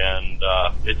 And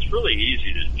it's really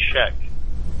easy to check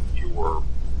your,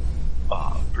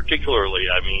 particularly,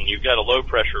 you've got a low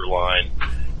pressure line,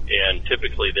 and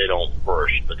typically they don't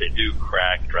burst, but they do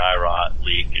crack, dry rot,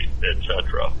 leak,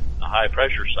 etc. The high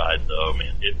pressure side, though,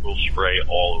 it will spray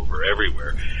all over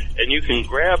everywhere. And you can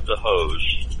grab the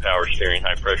hose, power steering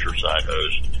high pressure side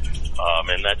hose,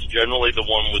 and that's generally the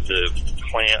one with the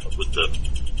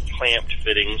clamped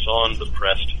fittings on, the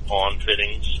pressed on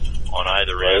fittings on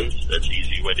either end. That's an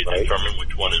easy way to determine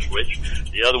which one is which.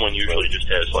 The other one usually just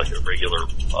has like a regular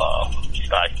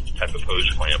type of hose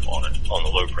clamp on it, on the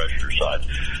low pressure side.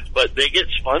 But they get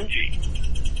spongy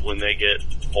when they get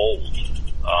old.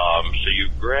 So you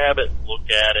grab it, look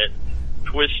at it,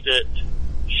 twist it,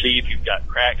 see if you've got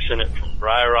cracks in it from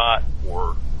dry rot,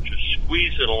 or just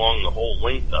squeeze it along the whole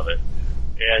length of it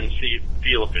and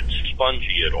feel if it's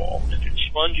spongy at all. If it's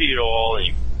spongy at all and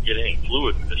you get any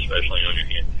fluid, especially on your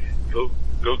hand, go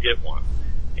get one.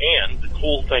 And the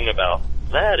cool thing about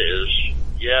that is,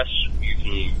 yes, you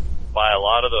can buy a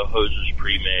lot of the hoses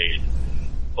pre-made,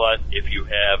 but if you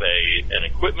have an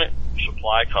equipment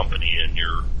supply company in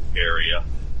your area,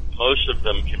 most of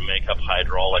them can make up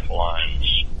hydraulic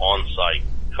lines on site,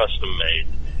 custom made,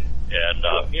 and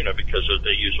because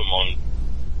they use them on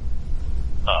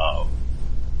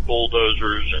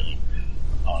bulldozers and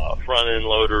front end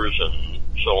loaders and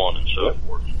so on and so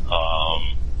forth.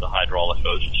 The hydraulic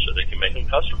hoses, so they can make them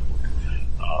custom for you.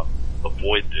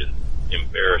 Avoid the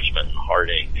embarrassment and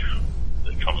heartache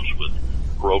that comes with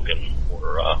broken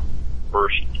or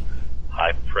burst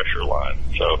high pressure line.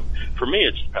 So for me,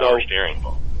 it's power steering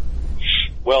pump.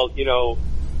 Well,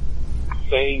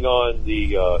 staying on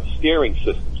the steering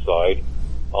system side,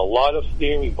 a lot of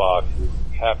steering boxes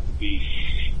have to be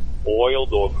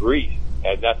oiled or greased,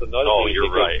 and that's another thing. You're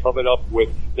right.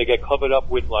 They get covered up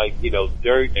with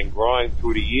dirt and grime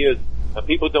through the years, and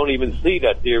people don't even see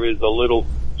that there is a little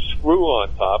screw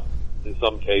on top in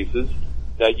some cases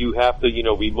that you have to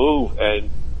remove and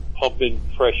pump in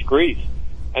fresh grease.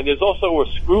 And there's also a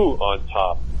screw on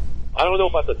top. I don't know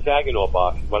about the Saginaw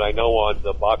boxes, but I know on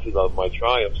the boxes of my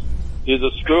Triumphs there's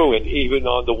a screw, and even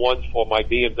on the ones for my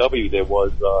BMW there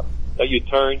was that you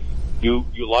turn, you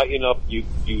lighten up, you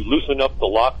loosen up the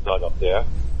lock nut up there,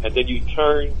 and then you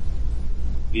turn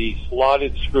the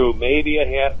slotted screw maybe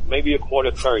a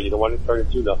quarter turn. You don't want to turn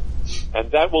it too much,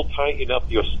 and that will tighten up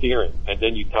your steering, and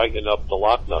then you tighten up the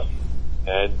lock nut.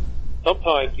 And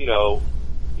sometimes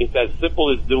it's as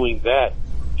simple as doing that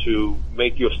to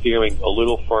make your steering a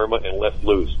little firmer and less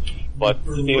loose. But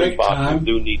steering boxes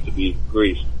do need to be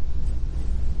greased.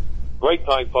 Break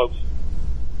time, folks.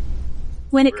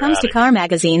 When it comes to car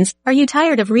magazines, are you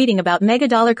tired of reading about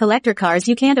mega-dollar collector cars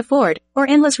you can't afford, or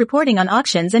endless reporting on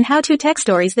auctions and how-to tech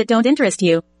stories that don't interest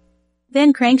you?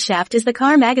 Then Crankshaft is the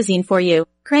car magazine for you.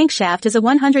 Crankshaft is a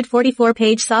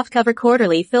 144-page softcover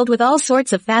quarterly filled with all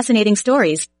sorts of fascinating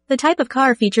stories, the type of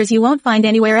car features you won't find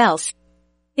anywhere else.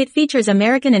 It features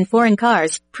American and foreign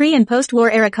cars, pre- and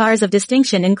post-war era cars of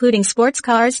distinction including sports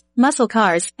cars, muscle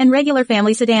cars, and regular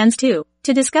family sedans too.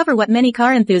 To discover what many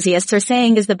car enthusiasts are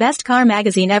saying is the best car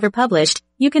magazine ever published,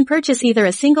 you can purchase either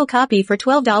a single copy for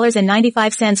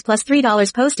 $12.95 plus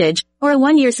 $3 postage, or a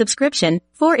 1-year subscription,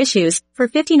 4 issues, for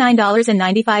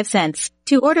 $59.95.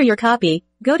 To order your copy,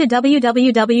 go to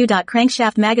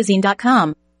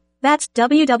www.crankshaftmagazine.com. That's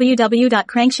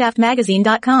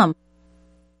www.crankshaftmagazine.com.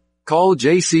 Call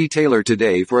J.C. Taylor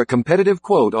today for a competitive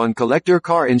quote on collector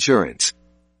car insurance.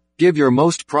 Give your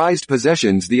most prized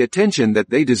possessions the attention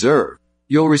that they deserve.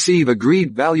 You'll receive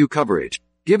agreed value coverage,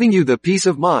 giving you the peace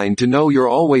of mind to know you're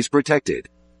always protected.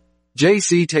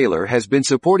 J.C. Taylor has been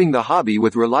supporting the hobby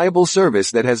with reliable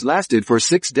service that has lasted for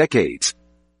 6 decades.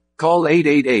 Call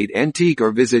 888-ANTIQUE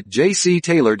or visit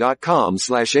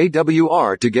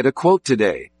jctaylor.com/AWR to get a quote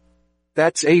today.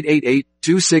 That's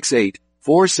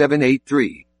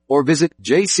 888-268-4783. Or visit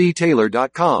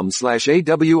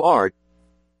jctaylor.com/AWR.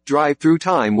 drive through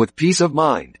time with peace of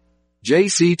mind.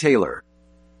 J.C. Taylor.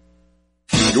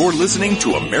 You're listening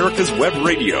to America's Web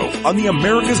Radio on the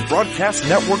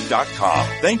AmericasBroadcastNetwork.com.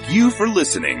 Thank you for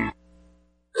listening.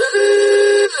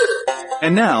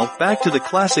 And now, back to the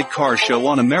Classic Car Show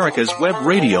on America's Web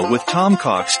Radio with Tom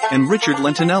Cox and Richard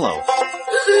Lentinello.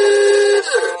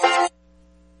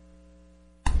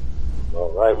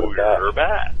 All right, we're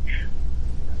back.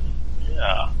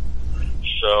 Yeah.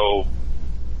 So,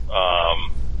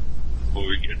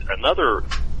 we get another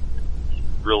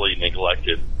really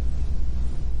neglected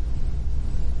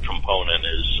component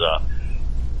is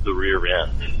the rear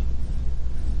end.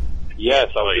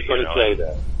 Yes, I was going to say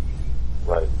that.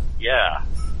 Right. Yeah.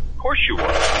 Of course you were.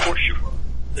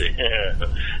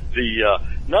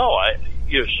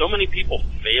 So many people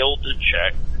fail to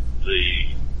check the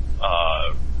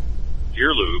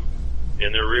gear lube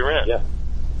in their rear end. Yeah.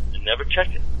 And never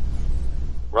check it.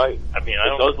 Right. I mean,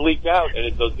 it does leak out and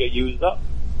it does get used up.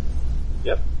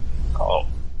 Yep.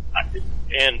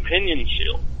 And pinion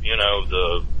seal,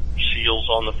 the seals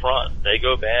on the front, they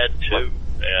go bad too.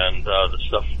 And the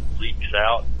stuff leaks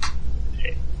out.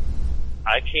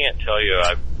 I can't tell you,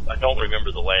 I don't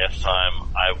remember the last time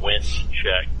I went to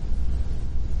check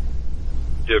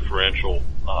differential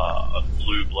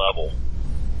lube level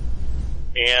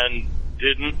and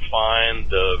didn't find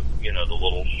the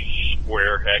little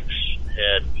square hex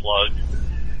head plug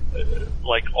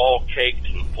like all caked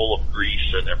and full of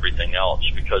grease and everything else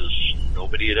because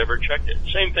nobody had ever checked it.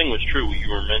 Same thing was true when you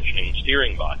were mentioning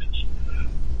steering boxes.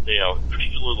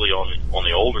 Particularly on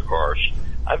the older cars.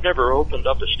 I've never opened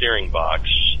up a steering box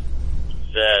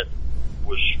that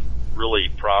was really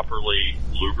properly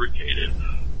lubricated.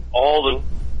 All the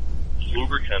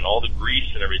lubricant, all the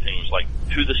grease and everything was like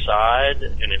to the side,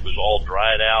 and it was all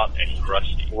dried out and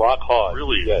crusty. Rock hard.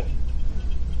 Really? Yes.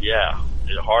 Yeah.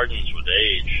 It hardens with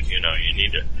age. You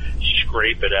need to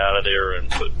scrape it out of there and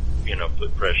put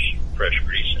fresh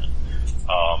grease in.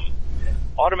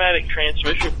 Automatic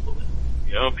transmission fluid.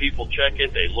 People check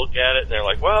it, they look at it, and they're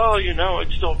like, well,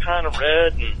 it's still kind of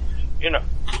red, and,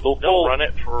 they'll run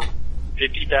it for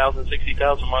 50,000,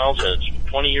 60,000 miles, and it's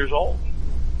 20 years old.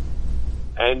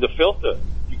 And the filter.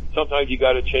 Sometimes you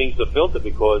got to change the filter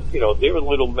because, there are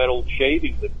little metal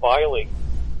shavings and filings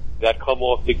that come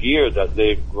off the gear that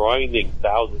they're grinding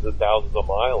thousands and thousands of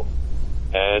miles.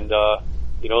 And,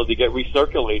 they get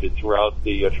recirculated throughout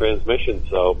the transmission.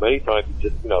 So many times,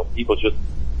 people just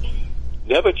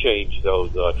never change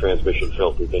those transmission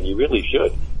filters, and you really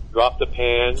should. Drop the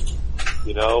pan,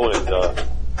 and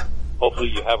hopefully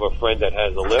you have a friend that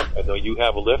has a lift. I know you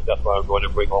have a lift. That's why I'm going to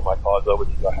bring all my cars over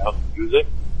to your house and use it.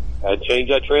 And change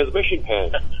that transmission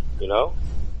pan,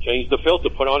 Change the filter,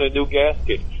 put on a new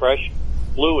gasket, fresh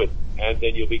fluid, and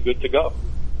then you'll be good to go.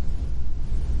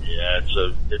 Yeah, it's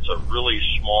a really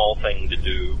small thing to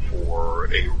do for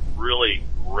a really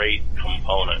great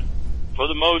component. For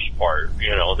the most part,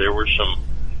 there were some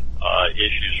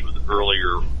issues with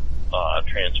earlier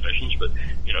transmissions, but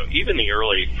even the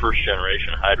early first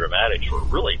generation hydromatics were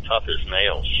really tough as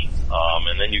nails.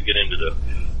 And then you get into the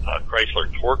Chrysler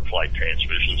torque flight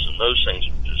transmissions, and those things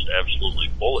are just absolutely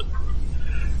bulletproof.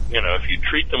 If you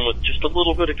treat them with just a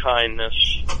little bit of kindness,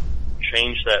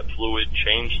 change that fluid,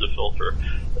 change the filter,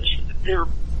 they're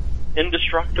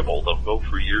indestructible. They'll go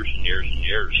for years and years and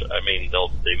years. I mean,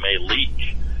 they may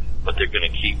leak, but they're going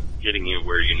to keep getting you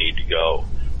where you need to go.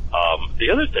 The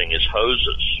other thing is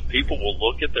hoses. People will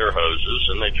look at their hoses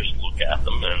and they just look at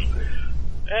them and,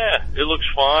 it looks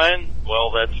fine.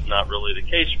 Well, that's not really the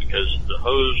case because the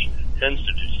hose tends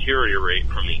to deteriorate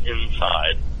from the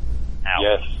inside out.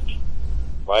 Yes.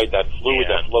 Right, that fluid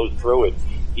that flows through it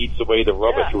eats away the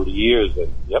rubber through the years,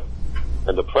 and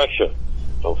and the pressure.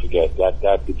 Don't forget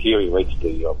that deteriorates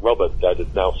the rubber that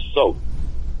is now soaked.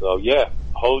 So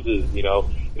hoses. It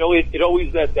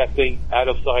always that thing out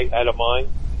of sight, out of mind.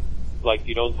 Like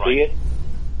you don't see it.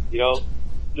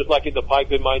 Just like in the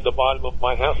pipe in the bottom of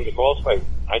my house in the crawl space.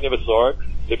 I never saw it.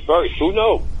 It burst. Who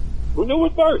knew? Who knew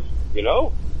it burst?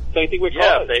 Same thing with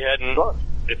cars.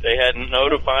 If they hadn't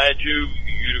notified you,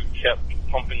 you'd have kept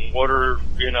pumping water,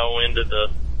 into the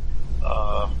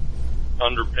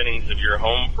underpinnings of your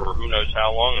home for who knows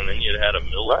how long, and then you'd had a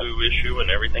mildew issue and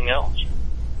everything else.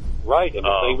 Right, and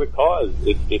the same with cars.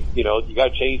 It's you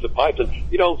got to change the pipes. And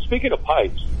speaking of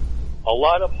pipes, a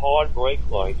lot of hard brake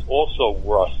lines also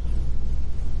rust.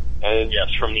 And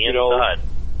yes, from the inside.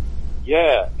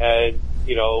 And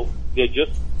they're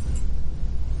just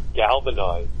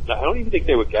galvanized. Now, I don't even think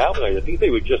they were galvanized. I think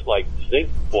they were just like zinc,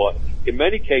 or in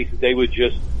many cases they were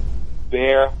just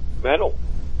bare metal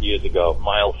years ago.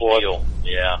 Mild steel.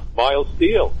 Yeah. Mild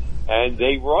steel. and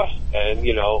they rust, and,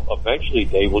 you know, eventually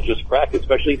they will just crack,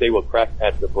 especially if they will crack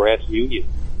at the brass union.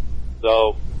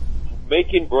 So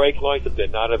making brake lines, if they're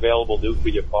not available new for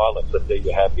your car, let's say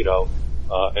you have, you know,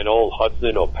 an old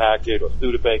Hudson or Packard or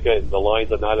Studebaker and the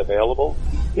lines are not available,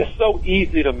 they're so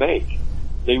easy to make.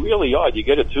 They really are. You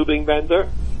get a tubing bender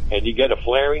and you get a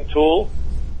flaring tool,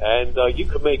 and you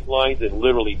can make lines in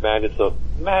literally matters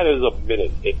of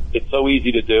minutes. It's so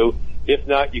easy to do. If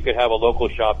not, you can have a local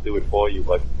shop do it for you.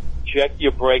 But check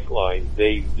your brake lines.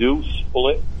 They do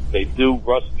split. They do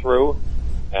rust through.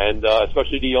 And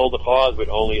especially the older cars with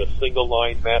only a single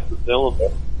line master cylinder,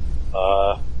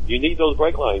 you need those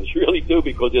brake lines. You really do,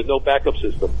 because there's no backup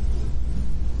system.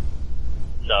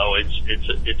 No,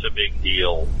 it's a big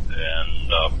deal,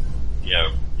 and you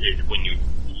know, when you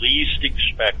least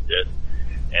expect it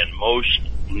and most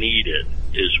need it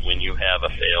is when you have a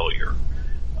failure.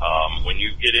 When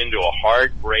you get into a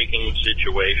hard braking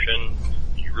situation,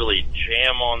 you really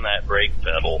jam on that brake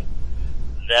pedal.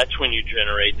 That's when you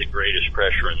generate the greatest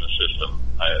pressure in the system,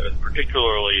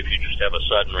 particularly if you just have a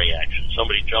sudden reaction.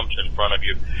 Somebody jumps in front of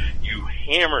you, you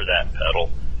hammer that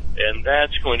pedal, and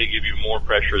that's going to give you more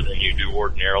pressure than you do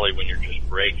ordinarily when you're just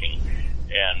braking.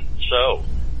 And so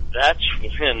that's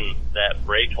when that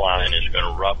brake line is going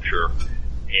to rupture,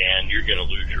 and you're going to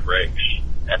lose your brakes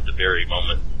at the very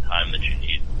moment in time that you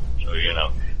need. So, you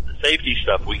know, the safety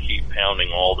stuff we keep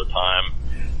pounding all the time,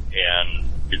 and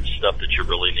it's stuff that you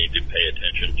really need to pay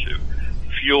attention to.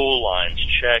 Fuel lines,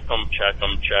 check them,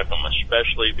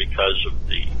 especially because of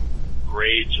the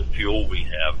grades of fuel we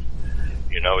have.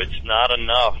 You know, it's not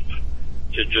enough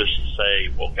to just say,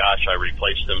 well, gosh, I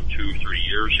replaced them 2-3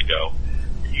 years ago.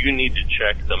 You need to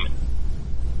check them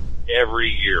every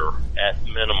year at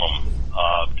minimum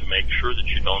to make sure that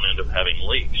you don't end up having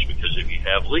leaks, because if you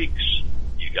have leaks,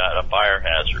 you got a fire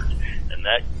hazard. And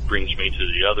that brings me to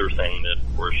the other thing that,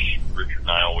 of course, Richard and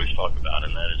I always talk about,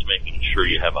 and that is making sure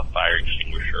you have a fire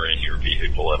extinguisher in your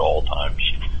vehicle at all times.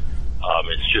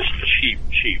 It's just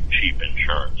cheap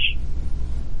insurance.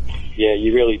 Yeah,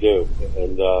 you really do.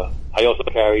 And I also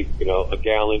carry, you know, a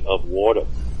gallon of water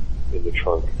in the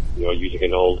trunk, you know, using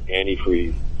an old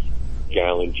antifreeze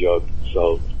gallon jug.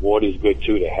 So water is good,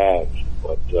 too, to have.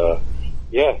 But,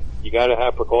 yeah, you got to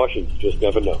have precautions. You just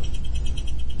never know.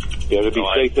 Better be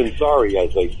safe than sorry,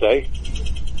 as they say.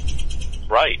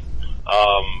 Right.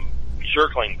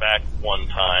 Circling back one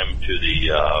time to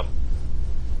the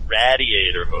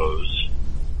radiator hose.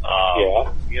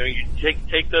 Yeah. You know, you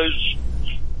take those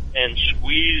and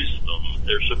squeeze them.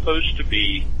 They're supposed to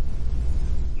be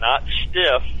not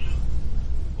stiff,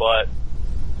 but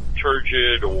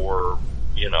turgid, or,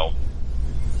 you know,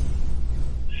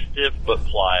 stiff but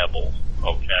pliable.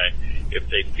 Okay? If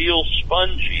they feel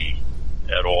spongy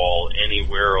at all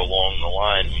anywhere along the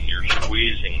line when you're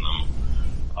squeezing them,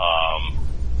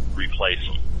 replace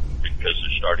them, because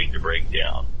they're starting to break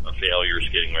down. A failure is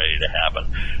getting ready to happen.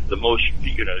 The most,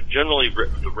 you know, generally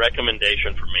the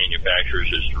recommendation for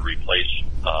manufacturers is to replace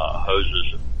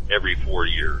hoses every 4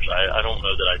 years. I don't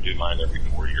know that I do mine every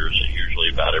 4 years. Usually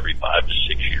about every 5 to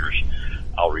 6 years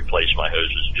I'll replace my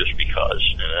hoses, just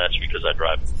because, and that's because I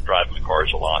drive my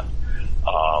cars a lot.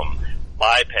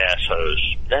 Bypass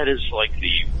hose, that is like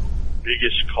the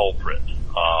biggest culprit.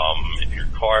 If your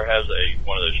car has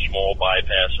one of those small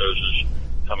bypass hoses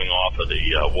coming off of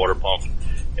the water pump,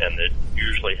 and it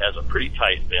usually has a pretty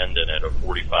tight bend in it, a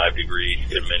 45 degree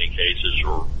in many cases,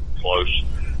 or close,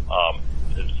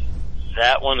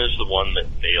 that one is the one that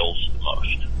fails the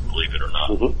most, believe it or not.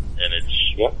 Mm-hmm. And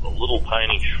it's a little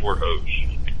tiny short hose.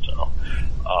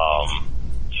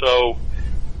 So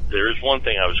there is one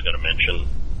thing I was going to mention,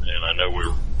 and I know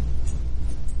we're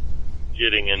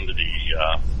getting into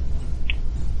the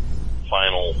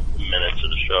final minutes of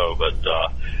the show, but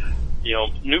you know,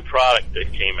 new product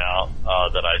that came out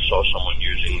that I saw someone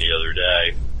using the other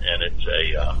day, and it's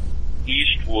a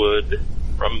Eastwood,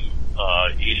 from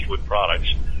Eastwood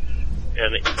Products,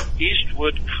 an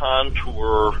Eastwood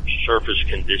Contour Surface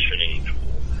Conditioning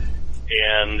Tool,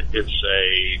 and it's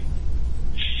a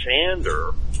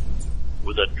sander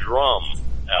with a drum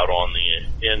out on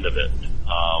the end of it,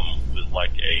 with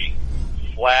like a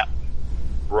flat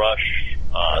brush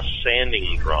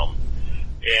sanding drum.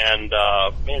 And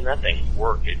man, that thing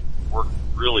worked. It worked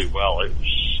really well. It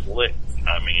was slick.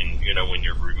 I mean, you know, when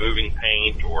you're removing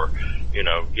paint, or, you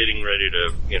know, getting ready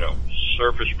to, you know,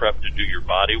 surface prep to do your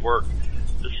body work,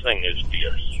 this thing is be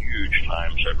a huge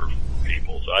time saver for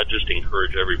people. So I just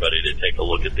encourage everybody to take a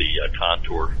look at the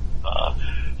Contour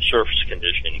surface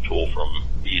conditioning tool from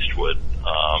Eastwood.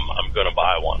 I'm going to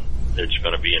buy one. It's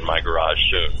going to be in my garage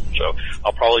soon. So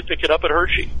I'll probably pick it up at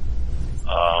Hershey.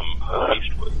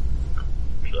 Eastwood.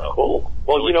 So cool.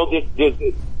 Well, really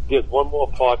cool. There's one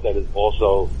more part that is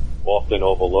also often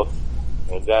overlooked,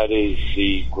 and that is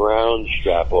the ground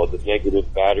strap or the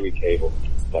negative battery cable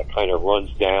that kind of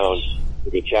runs down to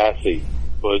the chassis.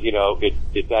 But,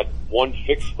 it's that one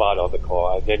fixed spot on the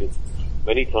car, and then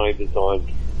many times it's on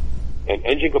an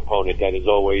engine component that is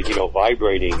always,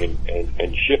 vibrating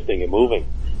and shifting and moving.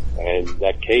 And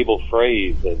that cable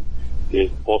frays, and there's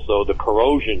also the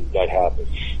corrosion that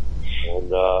happens.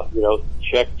 And,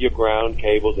 check your ground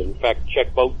cables, and in fact,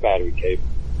 check both battery cables.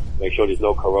 Make sure there's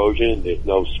no corrosion, there's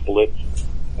no splits,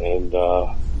 and,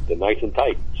 they're nice and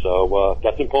tight. So,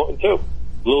 that's important too.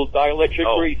 A little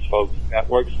dielectric grease, folks. That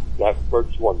works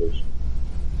wonders.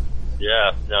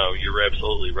 Yeah, no, you're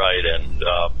absolutely right. And,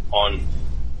 on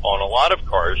a lot of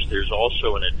cars, there's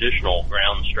also an additional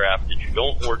ground strap that you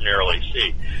don't ordinarily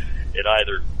see. It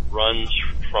either runs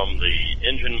from the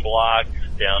engine block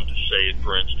down to, say,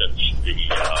 for instance, the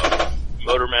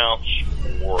motor mounts,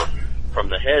 or from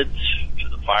the heads to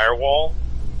the firewall,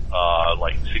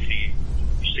 like 60s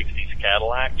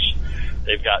Cadillacs.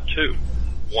 They've got two.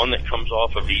 One that comes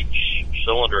off of each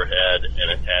cylinder head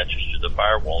and attaches to the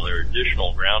firewall. There are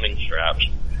additional grounding straps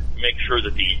to make sure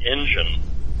that the engine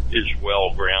is well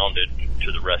grounded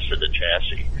to the rest of the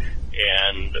chassis.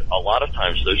 And a lot of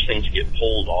times those things get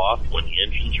pulled off when the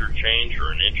engines are changed,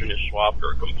 or an engine is swapped,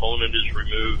 or a component is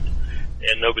removed,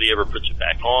 and nobody ever puts it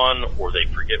back on, or they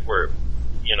forget where,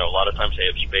 a lot of times they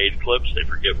have spade clips, they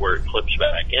forget where it clips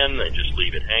back in, they just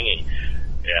leave it hanging.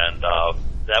 And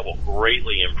that will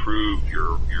greatly improve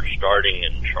your starting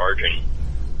and charging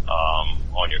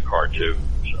on your car too.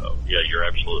 So yeah, you're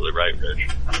absolutely right, Rich.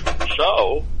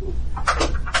 So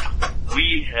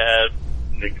we had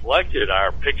neglected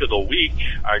our pick of the week.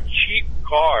 Our cheap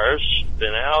cars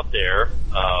been out there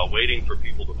waiting for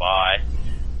people to buy,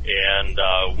 and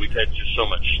we've had just so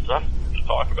much stuff to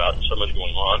talk about and so much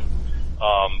going on.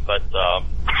 But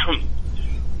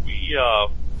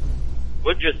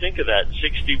what did you think of that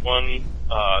 61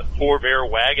 Corvair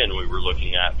wagon we were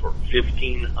looking at for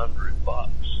 $1,500?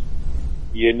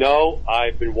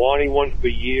 I've been wanting one for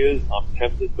years. I'm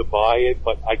tempted to buy it,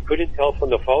 but I couldn't tell from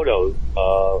the photos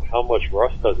how much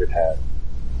rust does it have.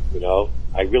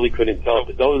 I really couldn't tell.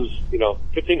 But those,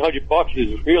 $1,500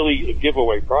 is really a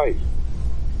giveaway price.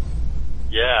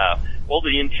 Yeah. Well,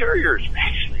 the interior in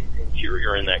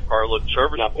that car looked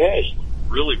serviceable.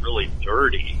 Really, really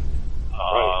dirty.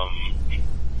 Right.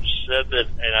 Said that,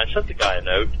 and I sent the guy a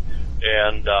note,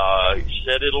 and he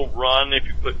said it'll run if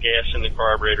you put gas in the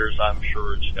carburetors. I'm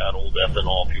sure it's got old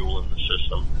ethanol fuel in the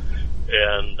system,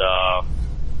 and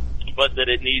but that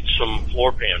it needs some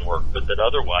floor pan work, but that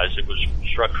otherwise it was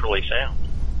structurally sound.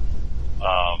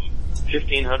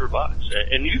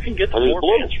 $1,500, and you can get the floor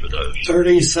pans for those.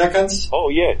 30 seconds. Oh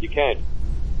yeah, you can.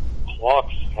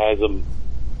 Clark's has them.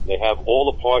 They have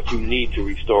all the parts you need to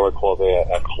restore a Corvair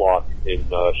at Clark in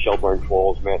Shelburne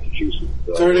Falls, Massachusetts.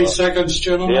 So, 30 seconds,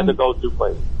 gentlemen. They have to go to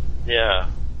place. Yeah.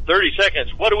 30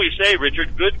 seconds. What do we say,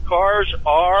 Richard? Good cars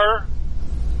are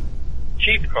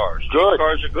cheap cars. Good. Cheap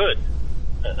cars are good.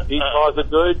 Cheap cars are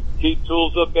good. Cheap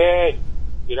tools are bad.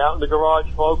 Get out in the garage,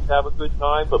 folks. Have a good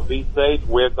time, but be safe.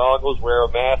 Wear goggles. Wear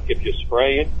a mask if you're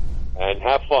spraying, and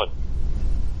have fun.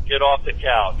 Get off the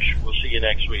couch. We'll see you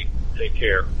next week. Take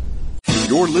care.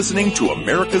 You're listening to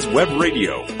America's Web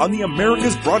Radio on the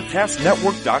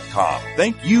AmericasBroadcastNetwork.com.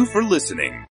 Thank you for listening.